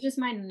like it's just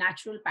my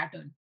natural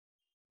pattern.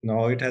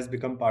 Now it has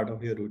become part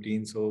of your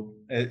routine. So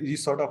you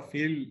sort of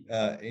feel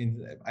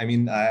I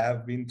mean, I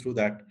have been through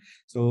that.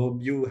 So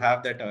you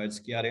have that urge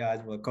कि अरे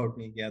आज workout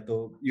नहीं किया तो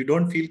you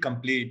don't feel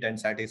complete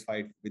and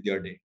satisfied with your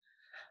day.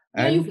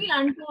 Yeah, you And feel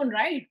untoned,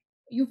 right?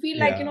 You feel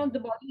like yeah,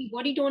 the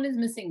body tone is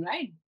missing,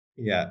 right?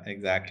 yeah,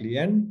 exactly.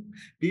 And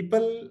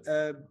people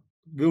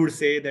would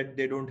say that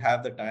they don't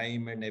have the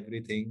time and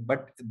everything.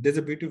 But there's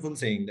a beautiful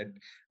saying that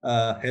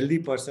a healthy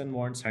person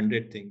wants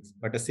 100 things,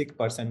 but a sick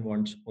person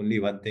wants only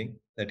one thing,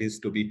 that is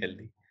to be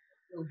healthy.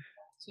 True.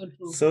 So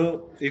true.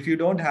 So if you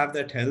don't have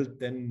that health,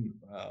 then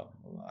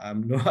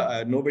I'm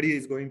no, nobody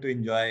is going to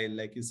enjoy,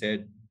 like you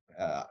said,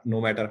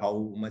 no matter how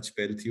much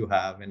wealth you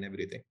have and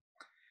everything.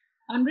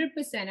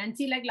 100%. And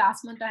see, like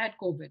last month I had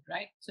COVID,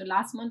 right? So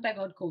last month I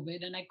got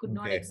COVID and I could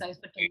not Okay. exercise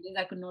for 10 days.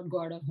 I could not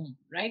go out of home,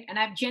 right? And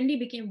I've generally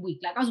became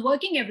weak. Like I was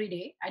working every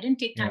day. I didn't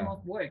take time Yeah.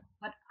 off work,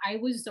 but I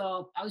was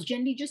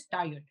generally just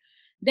tired.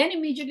 Then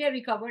immediately I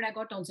recovered. I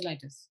got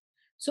tonsillitis.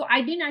 So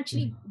I didn't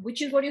actually, Mm.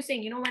 which is what you're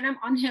saying, when I'm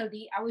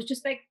unhealthy, I was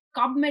just like,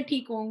 कब मैं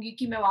ठीक होंगी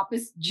कि मैं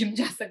वापस gym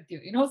जा सकती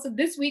हूँ. So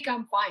this week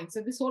I'm fine.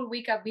 So this whole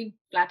week I've been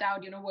flat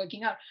out,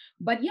 working out.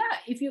 But yeah,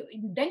 if you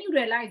then you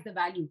realize the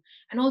value.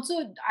 And also,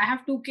 I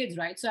have two kids,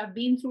 right? So I've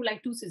been through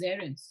like two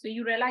cesareans. So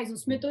you realize,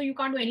 usme to you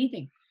can't do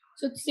anything.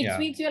 So 6 Yeah.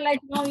 weeks you're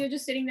like, no, you're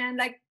just sitting there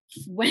and like,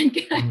 when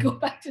can I go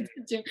Mhm. back to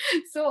the gym?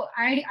 So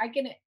I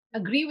can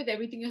agree with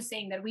everything you're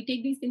saying, that we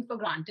take these things for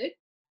granted,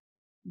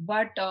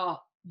 but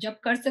जब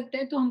कर सकते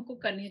हैं तो हमको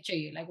करनी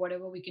चाहिए, like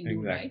whatever we can do,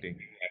 right? Exactly.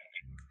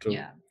 True.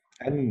 Yeah.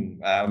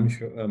 And I'm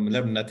sure,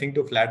 nothing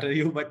to flatter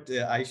you, but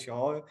I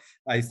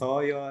saw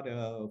your,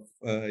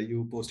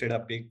 you posted a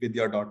pic with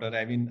your daughter.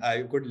 I mean,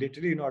 I could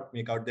literally not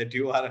make out that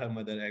you are her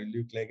mother. I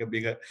look like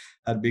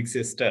her big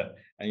sister,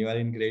 and you are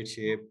in great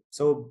shape.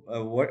 So,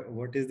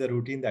 what is the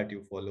routine that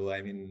you follow?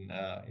 I mean,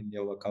 in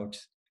your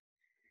workouts?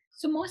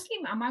 So mostly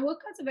my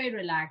workouts are very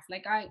relaxed.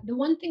 Like the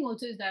one thing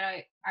also is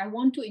that I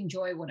want to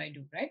enjoy what I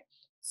do, right?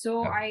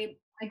 So Yeah.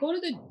 I go to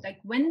the, like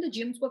when the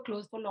gyms were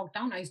closed for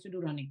lockdown, I used to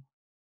do running.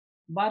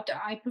 But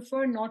I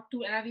prefer not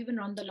to, and I've even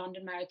run the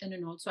London Marathon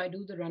and also I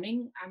do the running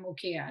I'm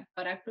okay at,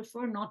 but I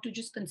prefer not to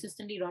just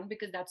consistently run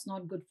because that's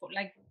not good for,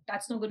 like,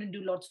 that's not going to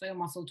do lots for your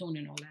muscle tone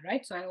and all that,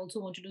 right? So I also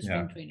want to do Yeah.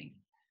 strength training.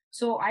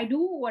 So I do,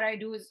 what I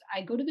do is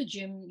I go to the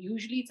gym.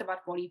 Usually it's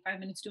about 45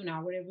 minutes to an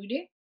hour every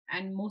day.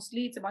 And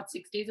mostly it's about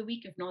 6 days a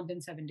week, if not then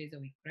 7 days a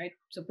week, right?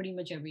 So pretty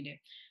much every day.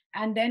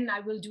 And then I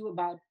will do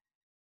about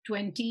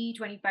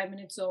 20-25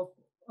 minutes of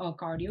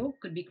cardio,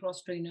 could be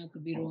cross trainer,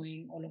 could be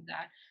rowing, all of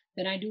that.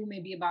 Then I do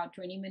maybe about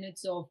 20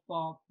 minutes of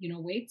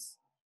weights,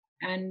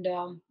 and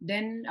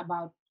then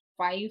about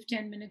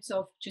 5-10 minutes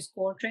of just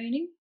core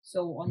training,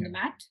 so on the Yeah.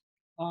 mat.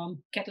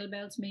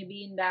 Kettlebells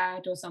maybe in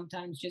that, or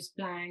sometimes just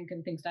plank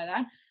and things like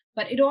that.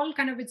 But it all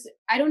kind of, it's,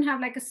 I don't have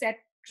like a set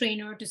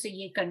trainer to say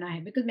ye karna hai,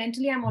 because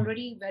mentally I'm Mm.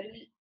 already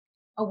very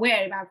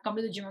aware. If I've come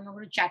to the gym, I'm not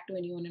going to chat to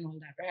anyone and all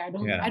that, right? I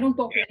Yeah. don't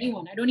talk to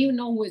anyone. I don't even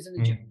know who is in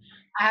the gym. Mm.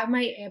 I have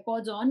my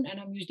AirPods on and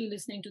I'm usually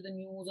listening to the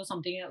news or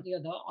something or the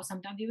other, or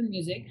sometimes even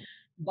music.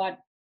 But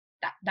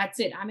that's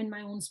it. I'm in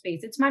my own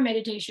space. It's my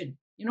meditation.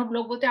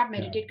 लोग बोलते हैं आप Yeah.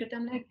 meditate करते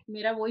हैं. I'm like,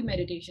 मेरा वही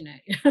meditation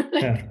है. Yeah.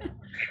 Like,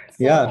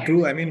 so Yeah,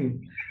 true. I mean,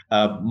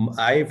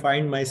 I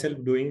find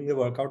myself doing the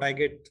workout. I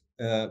get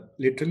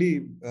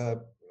literally,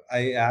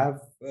 I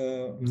have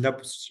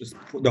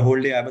the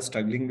whole day I was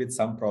struggling with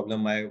some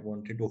problem. I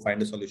wanted to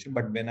find a solution,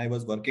 but when I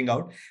was working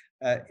out,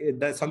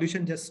 the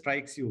solution just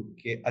strikes you.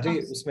 कि अरे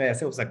उसमें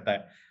ऐसे हो सकता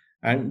है.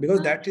 And because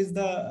that is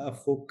the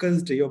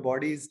focused, your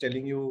body is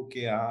telling you,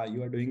 okay,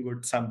 you are doing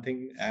good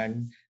something,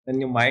 and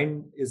then your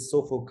mind is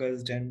so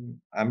focused, and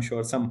I'm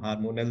sure some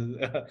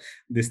hormonal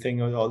this thing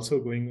is also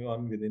going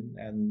on within,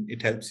 and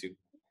it helps you.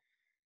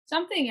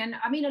 something. And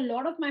I mean, a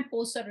lot of my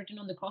posts are written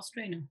on the cross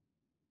trainer.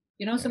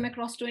 So Yeah, मैं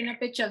cross trainer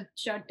पे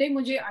चढ़ते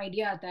मुझे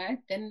idea आता है,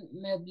 then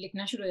मैं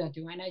लिखना शुरू हो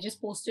जाती हूँ, and I just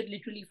posted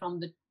literally from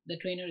the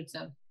trainer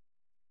itself.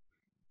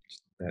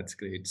 that's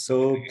great.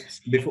 So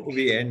before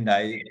we end,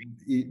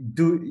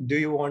 do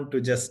you want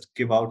to just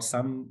give out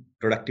some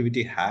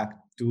productivity hack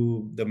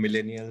to the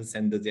millennials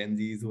and the Gen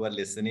Zs who are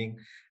listening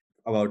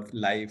about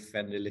life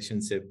and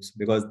relationships,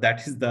 because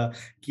that is the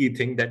key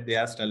thing that they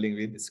are struggling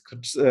with.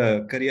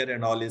 Career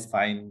and all is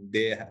fine,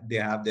 they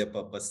have their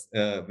purpose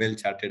well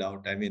charted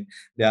out. I mean,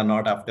 they are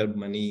not after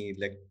money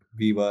like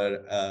we were,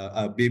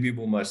 baby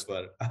boomers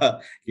were.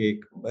 कि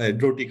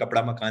रोटी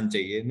कपड़ा मकान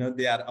चाहिए, no,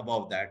 they are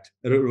above that.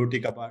 रोटी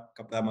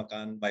कपड़ा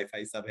मकान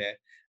wifi सब है.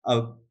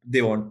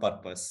 They want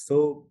purpose.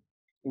 So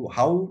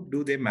how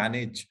do they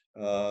manage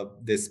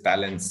this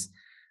balance,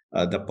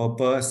 the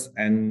purpose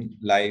and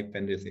life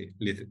and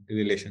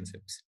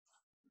relationships?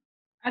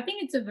 I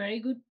think it's a very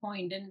good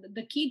point, and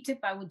the key tip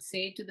I would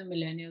say to the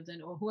millennials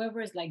and or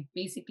whoever is like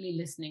basically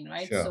listening,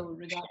 right? So Sure.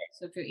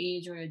 regardless of your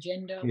age or your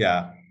gender,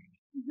 Yeah.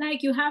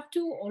 like you have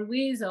to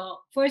always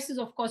first is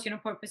of course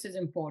purpose is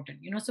important.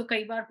 So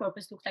kai baar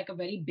purpose looks like a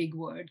very big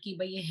word ki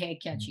bhai ye hai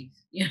kya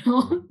cheez,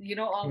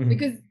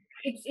 because Mhm.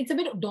 it's a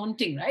bit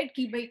daunting, right?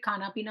 Ki bhai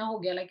khana pina ho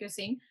gaya, like you're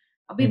saying,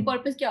 abhi Mhm.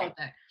 purpose kya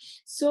hota hai?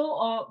 So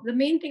the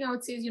main thing I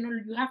would say is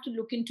you have to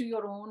look into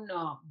your own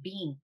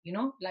being.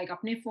 Like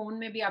अपने phone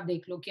में भी आप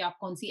देख लो कि आप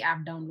कौन सी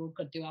app download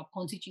करते हो, आप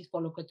कौन सी चीज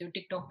follow करते हो,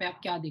 TikTok पे आप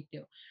क्या देखते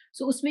हो.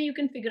 So उसमें you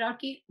can figure out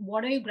कि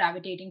what are you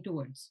gravitating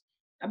towards.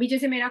 अभी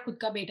जैसे मेरा खुद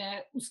का बेटा है,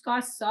 उसका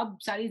सब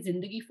सारी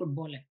ज़िंदगी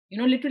फुटबॉल है।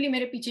 लिटरली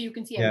मेरे पीछे you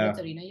can see Emirates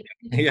Yeah. Arena, ये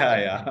मुझे Yeah.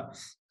 पागल कर देगा।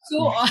 Yeah. So,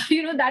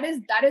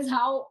 that is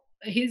how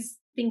his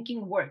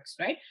thinking works,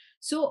 right?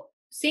 So,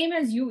 same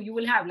as you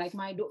will have like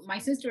my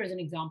sister as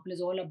an example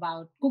is all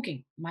about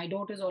cooking. My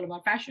daughter is all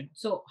about fashion.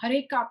 So, हर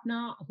एक का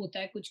अपना होता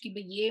है कुछ कि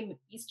भई ये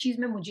इस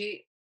चीज़ में मुझे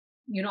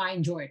आई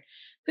एन्जॉय इट।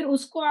 फिर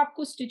उसको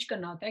आपको स्टिच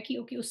करना होता है कि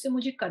ओके उससे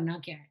मुझे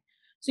करना क्या है?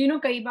 सो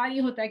कई बार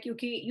ये होता है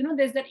क्योंकि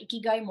there is that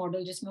Ikigai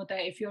model जिसमें होता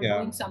है if you are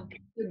doing Yeah.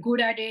 Something you are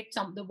good at it,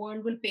 some the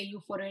world will pay you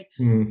for it.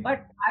 Mm.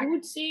 But I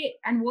would say,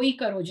 and वही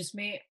करो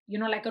जिसमें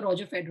like a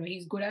Roger Federer,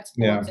 he's good at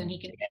Yeah. sports and he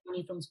can get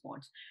money from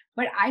sports.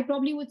 But I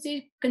probably would say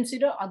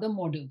consider other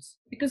models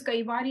because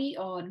कई बार ही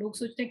लोग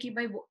सोचते हैं कि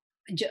भाई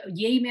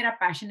यही मेरा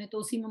पैशन है तो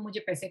उसी में मुझे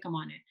पैसे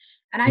कमाने हैं.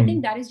 And I think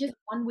Mm. that is just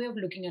one way of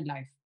looking at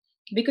life.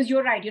 Because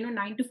you're right,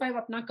 9 to 5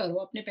 अपना करो,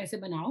 अपने पैसे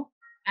बनाओ,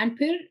 and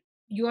फिर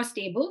you are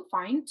stable,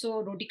 fine, so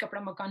रोटी कपड़ा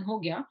मकान हो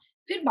गया,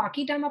 फिर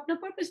बाकी टाइम अपना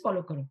पर्पस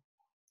फॉलो करो.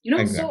 So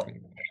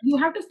Exactly. you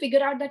have to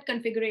figure out that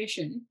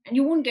configuration, and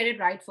you won't get it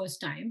right first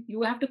time.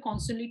 You have to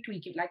constantly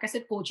tweak it. Like I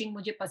said, coaching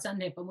मुझे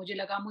पसंद है, पर मुझे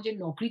लगा मुझे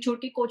नौकरी छोड़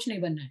के कोच नहीं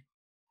बनना है.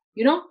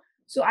 you know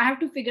so I have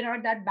to figure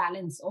out that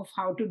balance of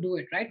how to do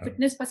it, right?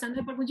 Fitness पसंद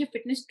है, पर मुझे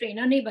fitness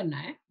trainer नहीं बनना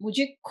है.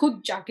 मुझे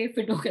खुद जाके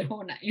fit होकर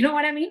होना है. You know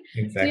what I mean?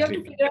 So you have to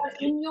Exactly. figure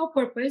out in your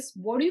purpose,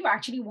 what do you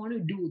actually want to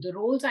do? The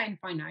roles are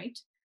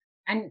infinite,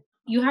 and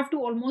you have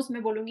to almost,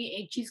 मैं बोलूँगी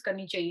एक चीज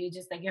करनी चाहिए,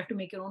 just like you have to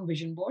make your own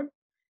vision board.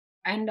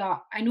 And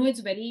I know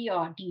it's very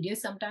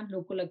tedious sometimes.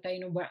 लोग को लगता है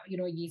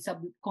ये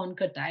सब कौन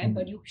करता है,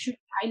 but Hmm. you should.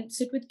 I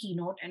sit with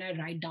keynote and I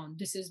write down,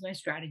 this is my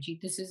strategy,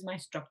 this is my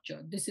structure,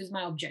 this is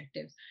my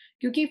objectives.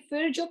 क्योंकि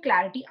फिर जो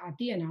clarity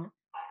आती है ना,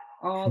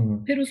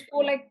 Hmm. फिर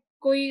उसको like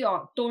कोई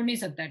तोड़ नहीं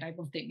सकता type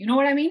of thing. You know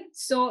what I mean?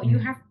 So you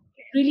Hmm. have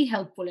really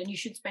helpful, and you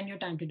should spend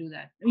your time to do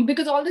that. I mean,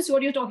 because all this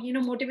what you're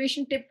talking,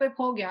 motivation tip पे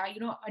हो गया,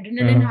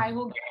 adrenaline high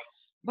Uh-huh. हो गया,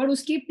 but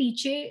उसके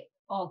पीछे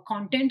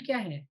content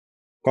क्या है?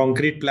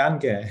 Concrete plan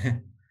क्या है?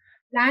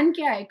 प्लान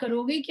क्या है?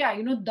 करोगे क्या?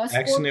 10 कोड पढ़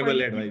Actionable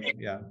लिए. advice.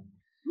 Yeah.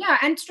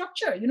 Yeah, and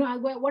structure.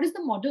 What is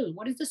the model?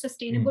 What is the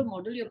sustainable Hmm.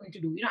 model you're going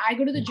to do? I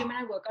go to the gym and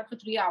I work out for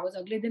 3 hours.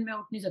 अगले दिन मैं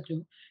उठ नहीं सकती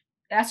हूँ.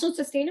 That's not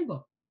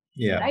sustainable,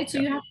 Yeah. right? So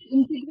Yeah. you have to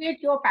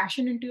integrate your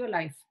passion into your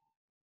life.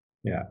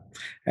 Yeah,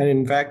 and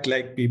in fact,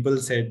 like people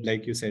said,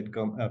 like you said,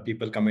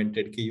 people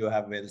commented that you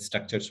have well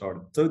structured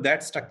thought. So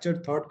that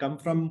structured thought come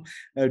from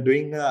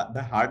doing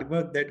the hard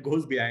work that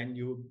goes behind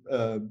you.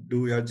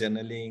 Do your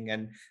journaling,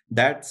 and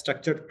that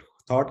structured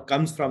thought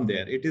comes from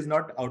there. It is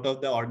not out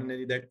of the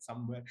ordinary that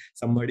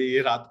somebody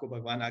रात को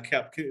भगवान आके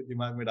आपके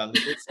दिमाग में डाल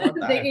देते. It's not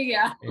that. देखेंगे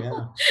क्या?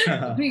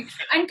 Yeah. Agree.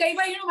 And कई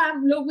बार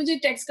मैम लोग मुझे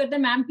टेक्स्ट करते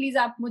हैं, मैम प्लीज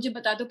आप मुझे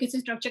बता दो कैसे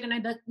स्ट्रक्चर करना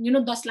है,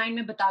 10 लाइन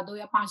में बता दो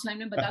या 5 लाइन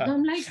में बता दो.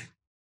 I'm like,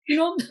 you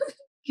know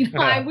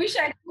I wish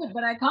I could,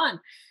 but I can't.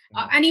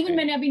 And even Okay.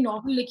 मैंने अभी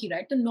नॉवल लिखी,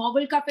 राइट? तो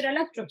नॉवल का फिर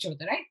अलग स्ट्रक्चर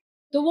होता है, राइट?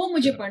 तो वो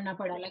मुझे Sure. पढ़ना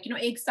पड़ा. Like,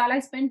 एक साल I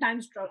spent time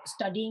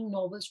studying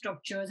novel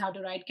structures, how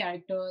to write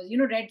characters,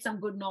 read some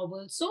good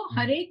novels. So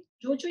her Mm. एक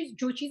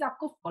जो चीज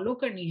आपको फॉलो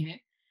करनी है,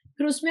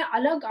 फिर उसमें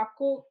अलग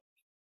आपको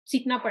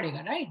सीखना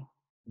पड़ेगा, right?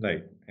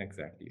 Right.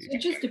 Exactly. So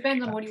it just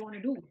depends on what you want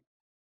to do.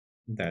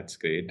 That's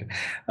great.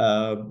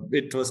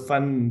 It was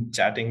fun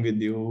chatting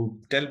with you.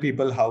 Tell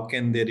people how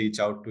can they reach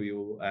out to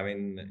you? I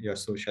mean, your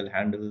social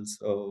handles.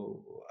 So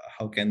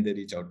how can they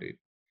reach out to you?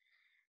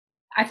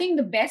 I think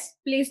the best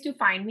place to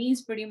find me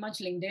is pretty much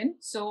LinkedIn.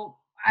 So,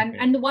 and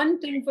Okay. the one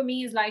thing for me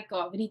is like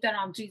Vinita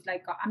Ramtri is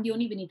like I'm the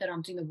only Vinita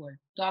Ramtri in the world.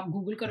 So आप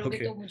Google करोगे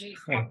तो Okay. मुझे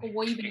आपको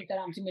वही Vinita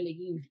Ramtri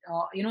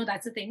मिलेगी.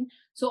 That's the thing.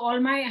 So all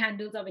my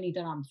handles are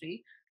Vinita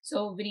Ramtri.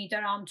 So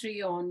Vinita Ramtri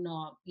on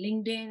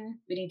LinkedIn,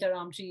 Vinita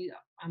Ramtri.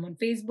 I'm on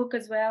Facebook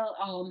as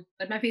well.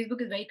 But my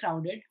Facebook is very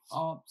crowded.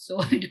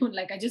 So I don't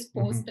like. I just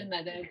post Mhm.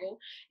 and then I go.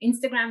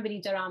 Instagram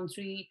Vinita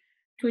Ramtri.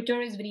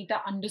 Twitter is Vinita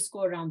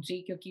underscore Ramji,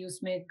 क्योंकि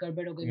उसमें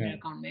गड़बड़ हो गई मेरे Yeah.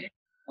 Account में.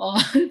 और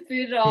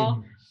फिर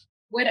Mhm.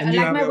 where And you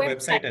like have my your website.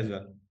 website as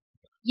well.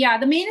 Yeah,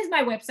 the main is my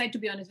website, to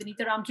be honest,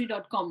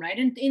 vinitaramtree.com,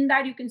 right? And in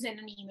that you can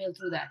send an email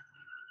through that.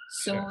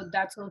 So Sure.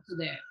 that's also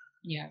there.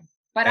 Yeah.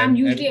 But I'm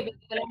usually And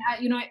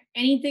available, and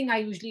anything I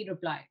usually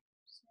reply.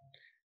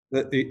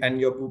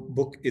 and your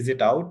book, is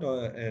it out or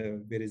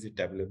where is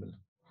it available?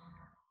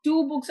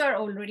 2 books are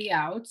already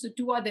out. So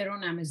 2 are there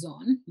on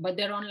Amazon, but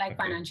they're on like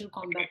Okay. financial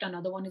combat.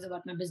 Another one is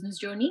about my business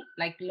journey,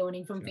 like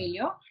learning from Sure.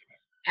 failure.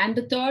 And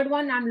the third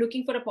one, I'm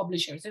looking for a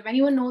publisher. So if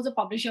anyone knows a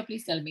publisher,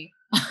 please tell me.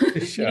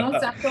 So Sure.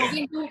 I'm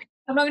talking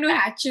to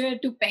Hatcher,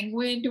 to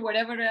Penguin, to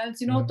whatever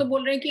else. तो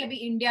बोल रहे हैं कि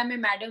अभी India में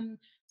madam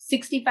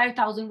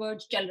 65,000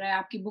 words चल रहा है,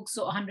 आपकी बुक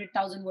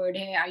 100,000 word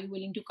है. Are you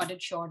willing to cut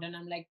it short?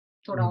 And I'm like,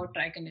 थोड़ा और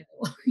try करने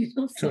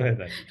दो. So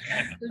Right.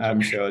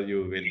 I'm sure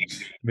you will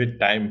with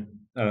time.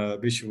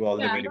 Wish you all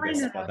the yeah, I'm very not in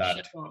best a for rush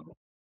at that. all.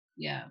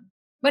 Yeah.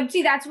 But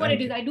see, that's what it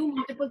Thank is. you. I do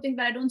multiple things,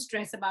 but I don't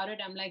stress about it.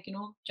 I'm like,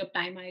 जब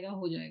time आएगा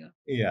हो जाएगा.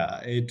 Yeah,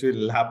 it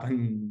will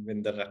happen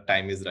when the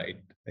time is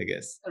right, I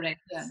guess.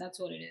 Correct. Yeah, that's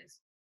what it is.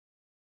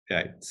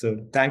 Right. So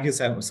thank you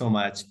so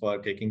much for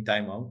taking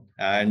time out,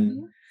 and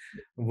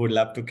Mhm. would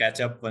love to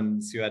catch up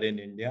once you are in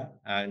India,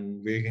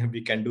 and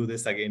we can do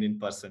this again in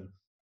person.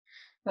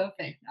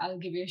 Perfect. I'll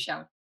give you a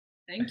shout.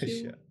 Thank Sure.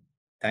 you.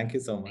 Thank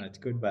you so Thank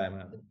much. Goodbye, you.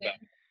 ma'am.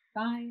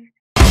 Bye.